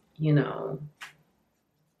has,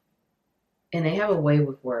 and they have a way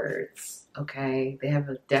with words, okay? They have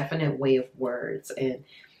a definite way of words. And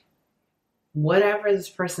whatever this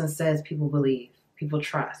person says, people believe, people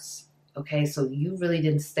trust, okay? So you really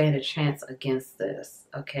didn't stand a chance against this,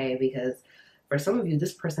 okay? Because for some of you,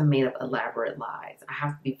 this person made up elaborate lies. I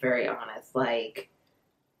have to be very honest. Like,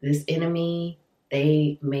 this enemy,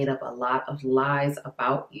 they made up a lot of lies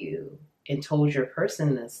about you and told your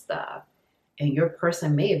person this stuff. And your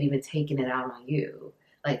person may have even taken it out on you.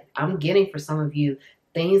 Like, I'm getting, for some of you,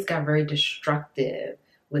 things got very destructive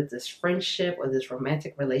with this friendship or this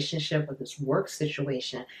romantic relationship or this work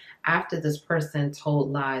situation after this person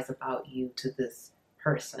told lies about you to this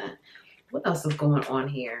person. What else is going on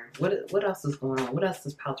here? What else is going on? What else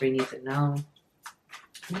does Pile 3 need to know?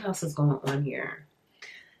 What else is going on here?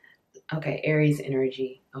 Okay, Aries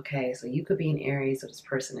energy. Okay, so you could be an Aries, or this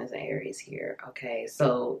person is an Aries here. Okay,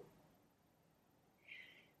 so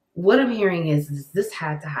what I'm hearing is this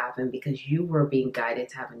had to happen because you were being guided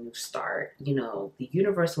to have a new start. The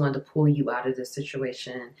universe wanted to pull you out of this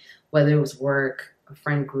situation, whether it was work, a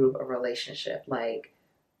friend group, a relationship. Like,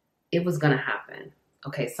 it was going to happen.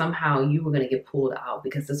 Okay, somehow you were going to get pulled out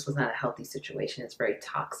because this was not a healthy situation. It's very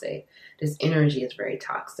toxic. This energy is very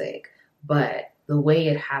toxic. But the way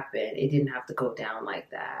it happened, it didn't have to go down like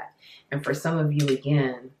that. And for some of you,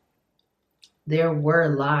 again, there were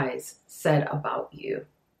lies said about you.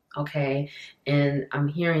 Okay, and I'm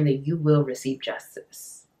hearing that you will receive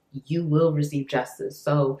justice. You will receive justice.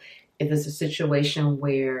 So if it's a situation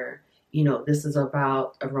where, this is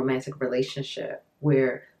about a romantic relationship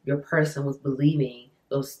where your person was believing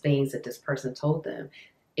those things that this person told them,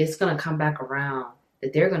 it's going to come back around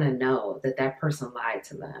that they're going to know that that person lied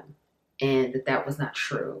to them and that was not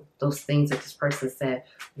true. Those things that this person said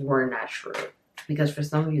were not true. Because for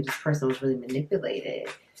some of you, this person was really manipulated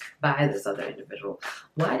by this other individual.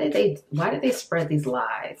 Why did they spread these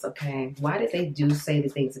lies? Okay, why did they say the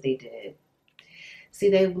things that they did? See,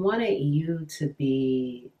 they wanted you to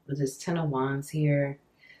be, with this 10 of Wands here,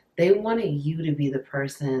 they wanted you to be the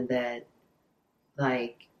person that,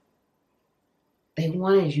 like, they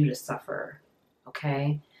wanted you to suffer.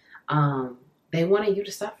 Okay, they wanted you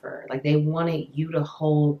to suffer. Like, they wanted you to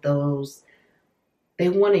hold those. They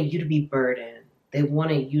wanted you to be burdened. They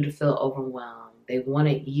wanted you to feel overwhelmed. They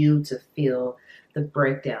wanted you to feel the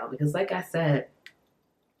breakdown. Because like I said,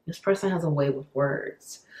 this person has a way with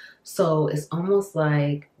words. So it's almost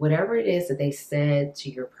like whatever it is that they said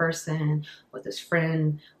to your person or this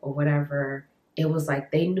friend or whatever, it was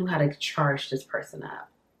like they knew how to charge this person up.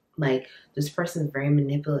 Like, this person is very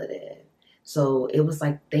manipulative. So it was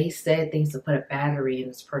like they said things to put a battery in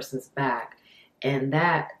this person's back. And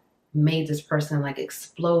that made this person like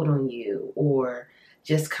explode on you, or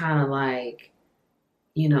just kind of like,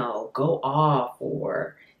 go off,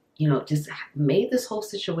 or, just made this whole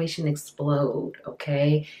situation explode.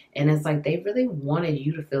 Okay. And it's like they really wanted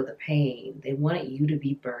you to feel the pain. They wanted you to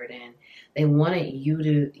be burdened. They wanted you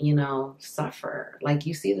to, suffer. Like,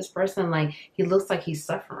 you see this person, like, he looks like he's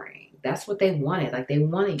suffering. That's what they wanted. Like, they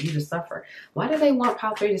wanted you to suffer. Why do they want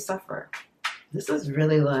Pile 3 to suffer? This is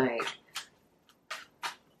really like,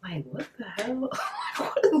 what the hell?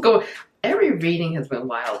 What is going? Every reading has been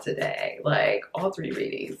wild today. Like, all 3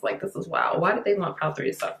 readings. Like, this is wild. Why did they want Pile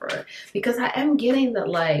 3 to suffer? Because I am getting that,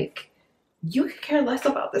 like, you could care less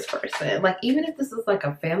about this person. Like, even if this is like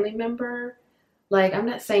a family member, like, I'm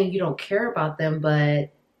not saying you don't care about them, but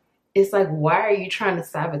it's like, why are you trying to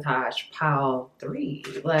sabotage Pile 3?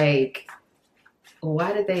 Like,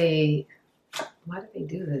 why did they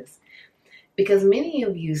do this? Because many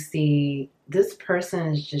of you see this person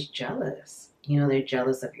is just jealous. They're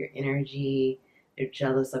jealous of your energy. They're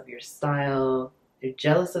jealous of your style. They're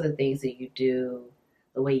jealous of the things that you do,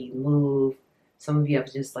 the way you move. Some of you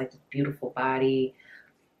have just like this beautiful body.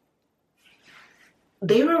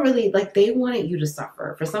 They were really like, they wanted you to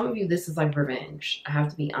suffer. For some of you, this is like revenge. I have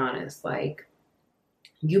to be honest. Like,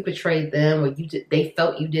 you betrayed them, or they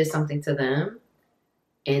felt you did something to them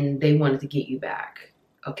and they wanted to get you back.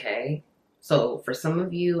 Okay. So for some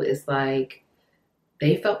of you, it's like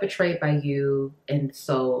they felt betrayed by you, and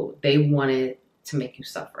so they wanted to make you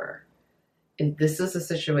suffer. if this is a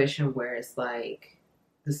situation where it's like,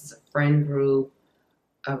 this is a friend group,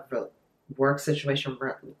 a work situation,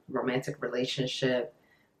 romantic relationship,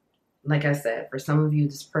 like I said, for some of you,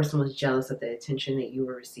 this person was jealous of the attention that you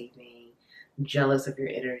were receiving, jealous of your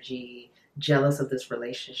energy, jealous of this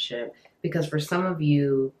relationship. Because for some of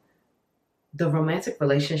you, the romantic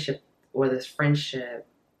relationship or this friendship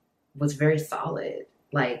was very solid.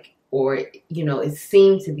 Like, or, you know, it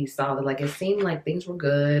seemed to be solid. Like, it seemed like things were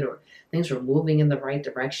good, or things were moving in the right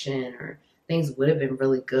direction, or things would have been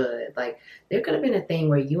really good. Like, there could have been a thing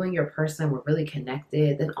where you and your person were really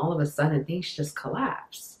connected, then all of a sudden things just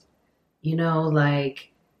collapsed. You know,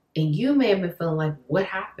 like, and you may have been feeling like, what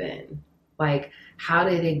happened? Like, how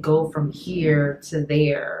did it go from here to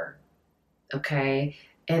there? Okay.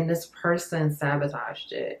 And this person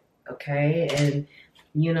sabotaged it. Okay. And,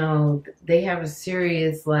 you know, they have a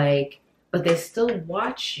serious, like, but they still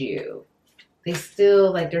watch you. They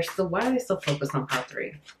still, like, they're still, why are they still focused on pile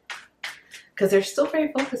 3? Because they're still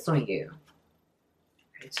very focused on you.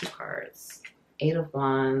 Okay, 2 cards. 8 of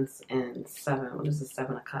Wands and 7. What is the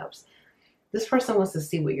 7 of Cups? This person wants to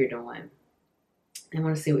see what you're doing. They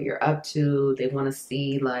want to see what you're up to. They want to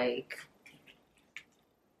see, like,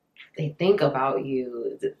 they think about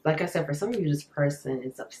you. Like I said, for some of you, this person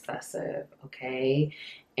is obsessive, okay?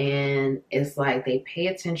 And it's like they pay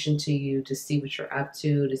attention to you to see what you're up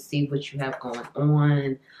to see what you have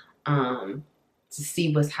going on, to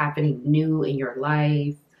see what's happening new in your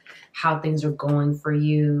life, how things are going for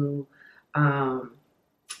you. And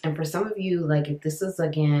for some of you, like, if this is,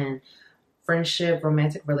 again, friendship,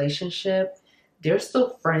 romantic relationship, they're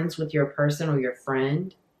still friends with your person or your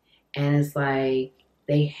friend. And it's like,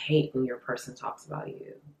 they hate when your person talks about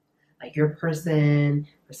you. Like, your person,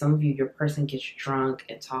 for some of you, your person gets drunk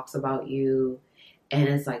and talks about you. And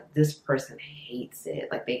it's like, this person hates it.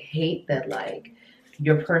 Like, they hate that, like,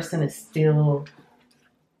 your person is still,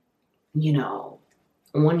 you know,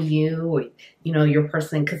 on you, or, you know, your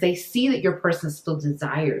person, because they see that your person still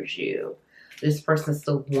desires you. This person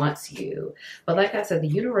still wants you. But like I said, the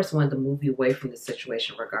universe wanted to move you away from the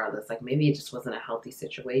situation regardless. Like, maybe it just wasn't a healthy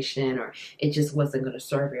situation, or it just wasn't going to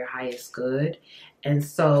serve your highest good. And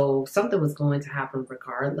so something was going to happen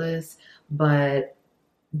regardless. But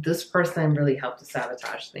this person really helped to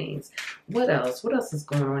sabotage things. What else? What else is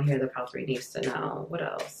going on here that Pile 3 needs to know? What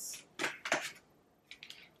else?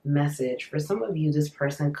 Message. For some of you, this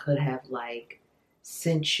person could have, like,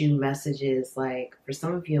 sent you messages. Like, for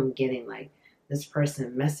some of you, I'm getting, like, this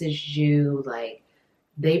person messaged you, like,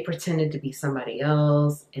 they pretended to be somebody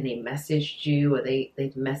else and they messaged you, or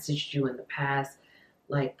they've messaged you in the past,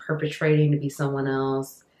 like, perpetrating to be someone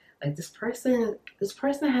else. Like, this person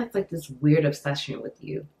has, like, this weird obsession with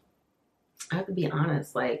you. I have to be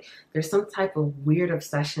honest, like, there's some type of weird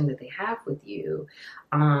obsession that they have with you.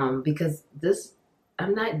 Because this,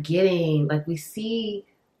 I'm not getting, like, we see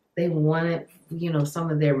they wanted, you know, some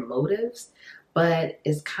of their motives, but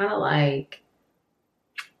it's kind of like,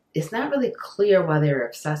 it's not really clear why they're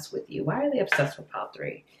obsessed with you. Why are they obsessed with Pile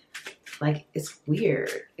 3? Like, it's weird.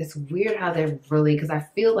 It's weird how they're really, because I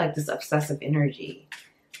feel like this obsessive energy,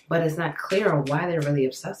 but it's not clear on why they're really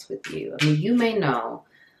obsessed with you. I mean, you may know,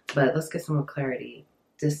 but let's get some more clarity.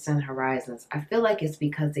 Distant horizons. I feel like it's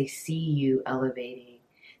because they see you elevating.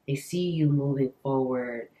 They see you moving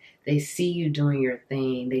forward. They see you doing your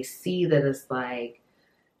thing. They see that it's like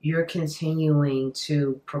you're continuing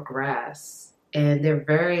to progress. And they're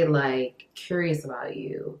very, like, curious about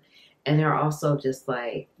you. And they're also just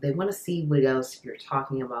like, they want to see what else you're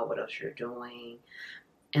talking about, what else you're doing.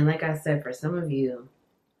 And like I said, for some of you,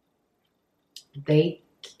 they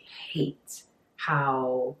hate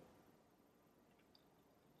how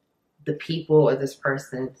the people or this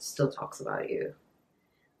person still talks about you.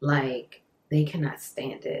 Like, they cannot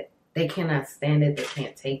stand it. They cannot stand it. They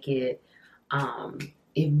can't take it.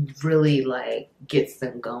 It really, like, gets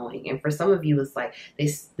them going. And for some of you, it's like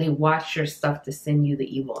they watch your stuff to send you the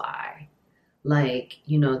evil eye. Like,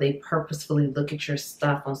 you know, they purposefully look at your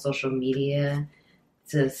stuff on social media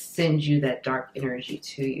to send you that dark energy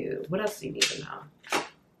to you. What else do you need to know?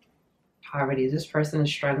 Poverty. This person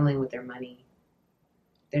is struggling with their money.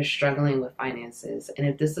 They're struggling with finances. And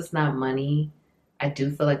if this is not money, I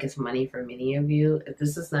do feel like it's money for many of you. If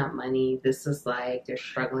this is not money, this is like they're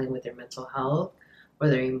struggling with their mental health, or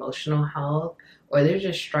their emotional health, or they're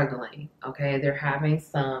just struggling, okay? They're having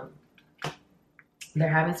some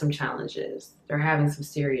challenges. They're having some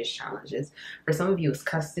serious challenges. For some of you, it's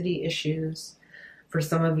custody issues. For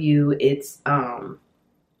some of you, it's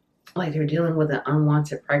like they're dealing with an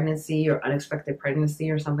unwanted pregnancy or unexpected pregnancy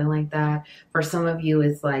or something like that. For some of you,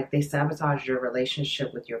 it's like they sabotage your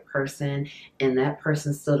relationship with your person, and that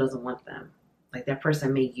person still doesn't want them. like that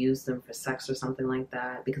person may use them for sex or something like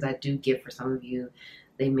that, because I do get, for some of you,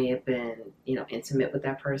 they may have been, you know, intimate with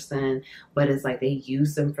that person, but it's like they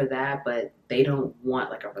use them for that, but they don't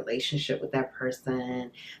want like a relationship with that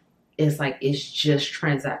person. It's like, it's just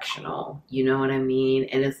transactional, you know what I mean?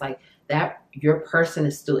 And it's like that your person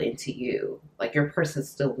is still into you, like your person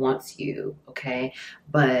still wants you, okay?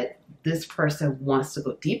 But this person wants to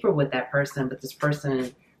go deeper with that person, but this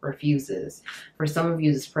person refuses. For some of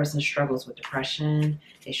you, this person struggles with depression,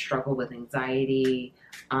 they struggle with anxiety.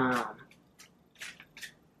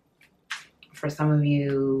 For some of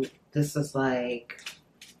you, this is like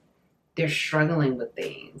they're struggling with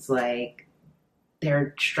things, like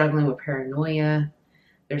they're struggling with paranoia,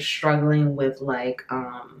 they're struggling with like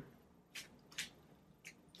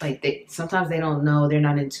sometimes they don't know, they're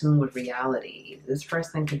not in tune with reality. This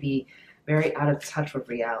person could be very out of touch with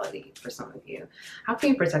reality for some of you. How can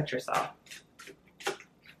you protect yourself?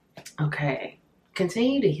 Okay,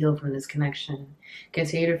 continue to heal from this connection.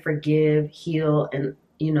 Continue to forgive, heal, and,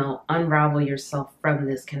 you know, unravel yourself from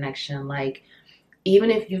this connection. Like,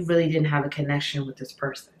 even if you really didn't have a connection with this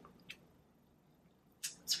person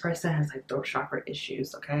has like throat chakra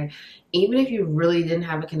issues, okay? Even if you really didn't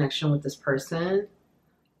have a connection with this person,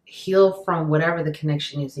 heal from whatever the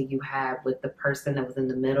connection is that you have with the person that was in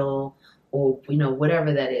the middle, or, you know,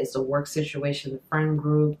 whatever that is, the work situation, the friend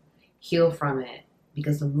group. Heal from it,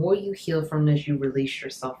 because the more you heal from this, you release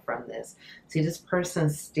yourself from this. See, this person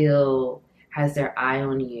still has their eye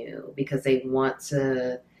on you because they want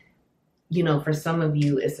to, you know, for some of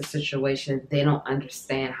you, it's a situation they don't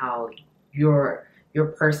understand how your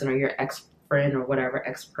person or your ex-friend or whatever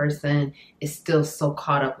ex-person is still so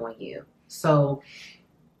caught up on you. So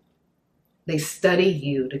they study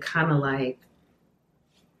you to kind of like,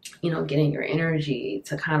 you know, get in your energy,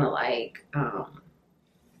 to kind of like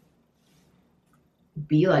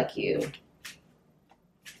be like you.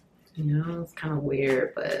 You know, it's kind of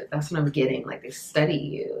weird, but that's what I'm getting. Like, they study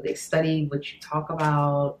you. They study what you talk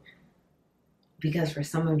about, because for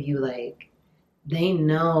some of you, like, they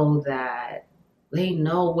know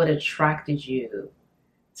what attracted you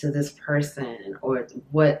to this person, or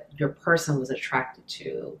what your person was attracted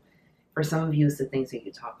to. For some of you, it's the things that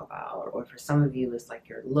you talk about, or for some of you, it's like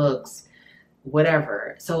your looks,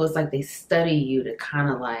 whatever. So it's like they study you to kind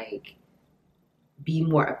of like be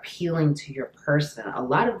more appealing to your person. A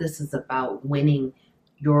lot of this is about winning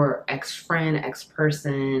your ex-friend,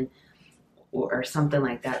 ex-person, or something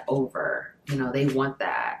like that over. You know, they want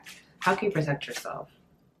that. How can you protect yourself?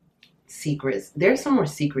 Secrets. There's some more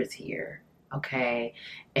secrets here, okay?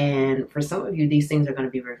 And for some of you, these things are going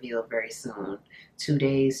to be revealed very soon. 2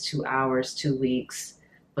 days, 2 hours, 2 weeks,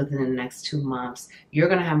 within the next 2 months. You're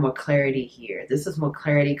going to have more clarity here. This is more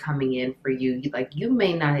clarity coming in for you. Like, you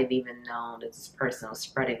may not have even known that this person was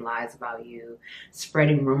spreading lies about you,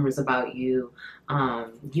 spreading rumors about you.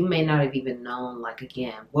 You may not have even known, like,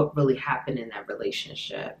 again, what really happened in that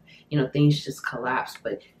relationship. You know, things just collapsed,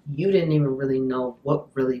 but you didn't even really know what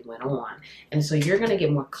really went on. And so you're going to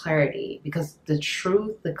get more clarity, because the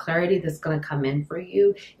truth, the clarity that's going to come in for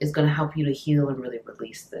you is going to help you to heal and really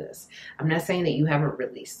release this. I'm not saying that you haven't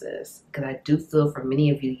released this, because I do feel for many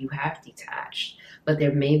of you, you have detached, but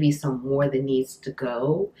there may be some more that needs to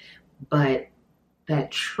go. But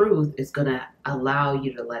that truth is going to allow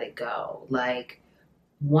you to let it go. Like,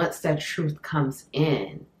 once that truth comes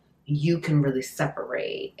in, you can really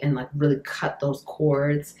separate and like really cut those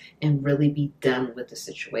cords and really be done with the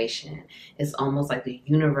situation. It's almost like the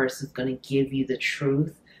universe is going to give you the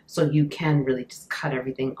truth, so you can really just cut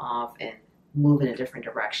everything off and move in a different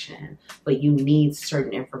direction. But you need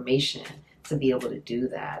certain information to be able to do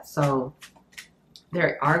that. So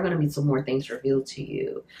there are going to be some more things revealed to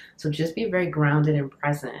you. So just be very grounded and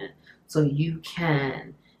present, so you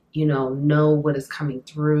can, you know what is coming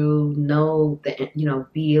through, know that, you know,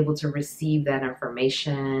 be able to receive that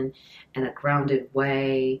information in a grounded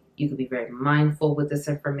way. You can be very mindful with this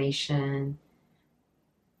information,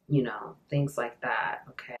 you know, things like that,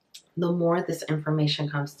 okay? The more this information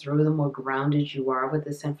comes through, the more grounded you are with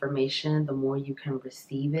this information, the more you can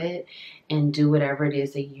receive it and do whatever it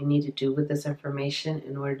is that you need to do with this information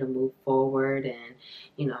in order to move forward and,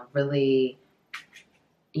 you know, really,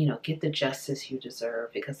 you know, get the justice you deserve.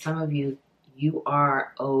 Because some of you, you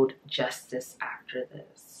are owed justice after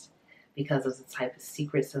this, because of the type of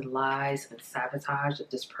secrets and lies and sabotage that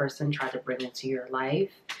this person tried to bring into your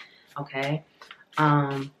life, okay?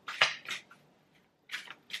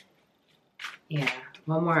 Yeah,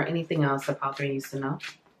 one more. Anything else that Paul 3 needs to know?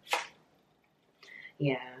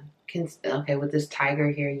 Yeah. Okay, with this tiger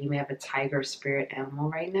here, you may have a tiger spirit animal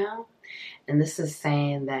right now. And this is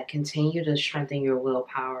saying that continue to strengthen your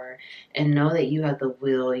willpower and know that you have the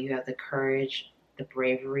will, you have the courage, the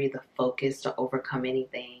bravery, the focus to overcome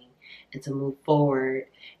anything and to move forward.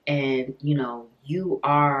 And, you know, you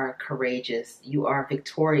are courageous. You are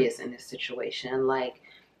victorious in this situation. Like,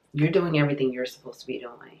 you're doing everything you're supposed to be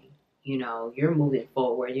doing. You know, you're moving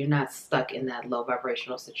forward. You're not stuck in that low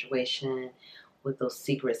vibrational situation with those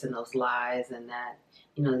secrets and those lies and that,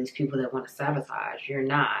 you know, these people that want to sabotage. You're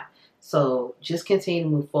not. So just continue to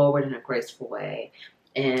move forward in a graceful way.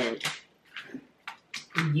 And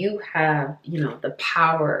you have, you know, the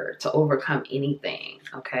power to overcome anything.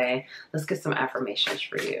 Okay. Let's get some affirmations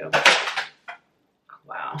for you.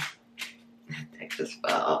 Wow. Texas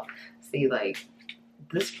fell. See, like,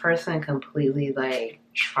 this person completely, like,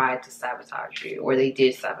 tried to sabotage you, or they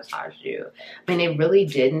did sabotage you. I mean, they really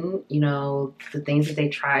didn't, you know, the things that they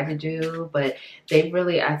tried to do, but they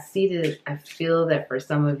really, I feel that for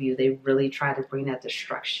some of you, they really tried to bring that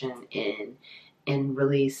destruction in and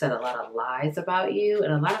really said a lot of lies about you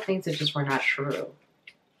and a lot of things that just were not true.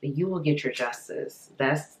 But you will get your justice.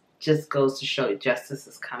 That's just goes to show you justice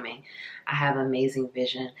is coming. I have amazing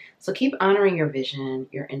vision. So keep honoring your vision,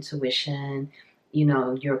 your intuition, you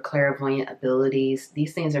know, your clairvoyant abilities.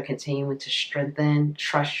 These things are continuing to strengthen.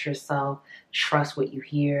 Trust yourself. Trust what you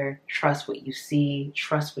hear. Trust what you see.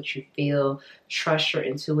 Trust what you feel. Trust your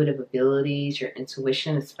intuitive abilities, your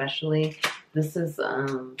intuition especially. This is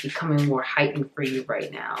becoming more heightened for you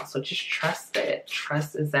right now. So just trust it.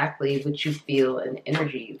 Trust exactly what you feel and the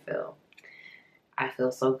energy you feel. I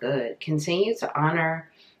feel so good. Continue to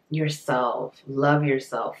honor yourself, love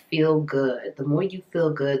yourself, feel good. The more you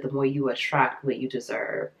feel good, the more you attract what you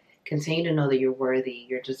deserve. Continue to know that you're worthy,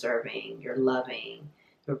 you're deserving, you're loving,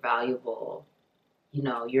 you're valuable, you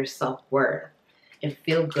know, your self-worth. And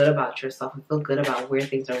feel good about yourself and feel good about where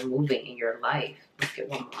things are moving in your life. Let's get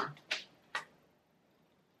one more.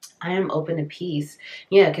 I am open to peace.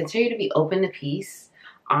 Yeah, continue to be open to peace,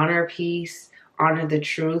 honor peace, honor the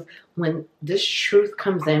truth. When this truth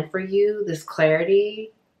comes in for you, this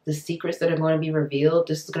clarity, the secrets that are going to be revealed,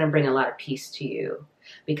 this is going to bring a lot of peace to you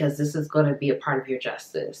because this is going to be a part of your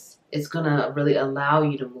justice. It's going to really allow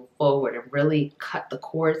you to move forward and really cut the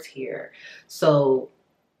cords here. So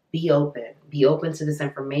be open. Be open to this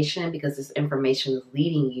information because this information is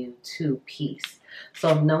leading you to peace. So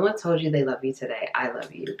if no one told you they love you today, I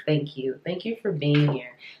love you. Thank you. Thank you for being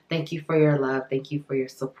here. Thank you for your love. Thank you for your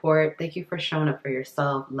support. Thank you for showing up for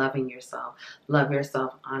yourself, loving yourself. Love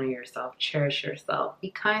yourself, honor yourself, cherish yourself.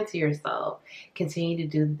 Be kind to yourself. Continue to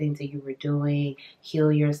do the things that you were doing.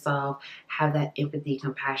 Heal yourself. Have that empathy,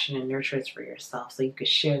 compassion, and nurturance for yourself so you can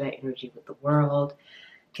share that energy with the world.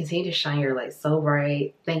 Continue to shine your light so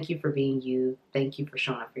bright. Thank you for being you. Thank you for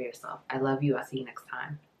showing up for yourself. I love you. I'll see you next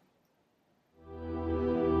time.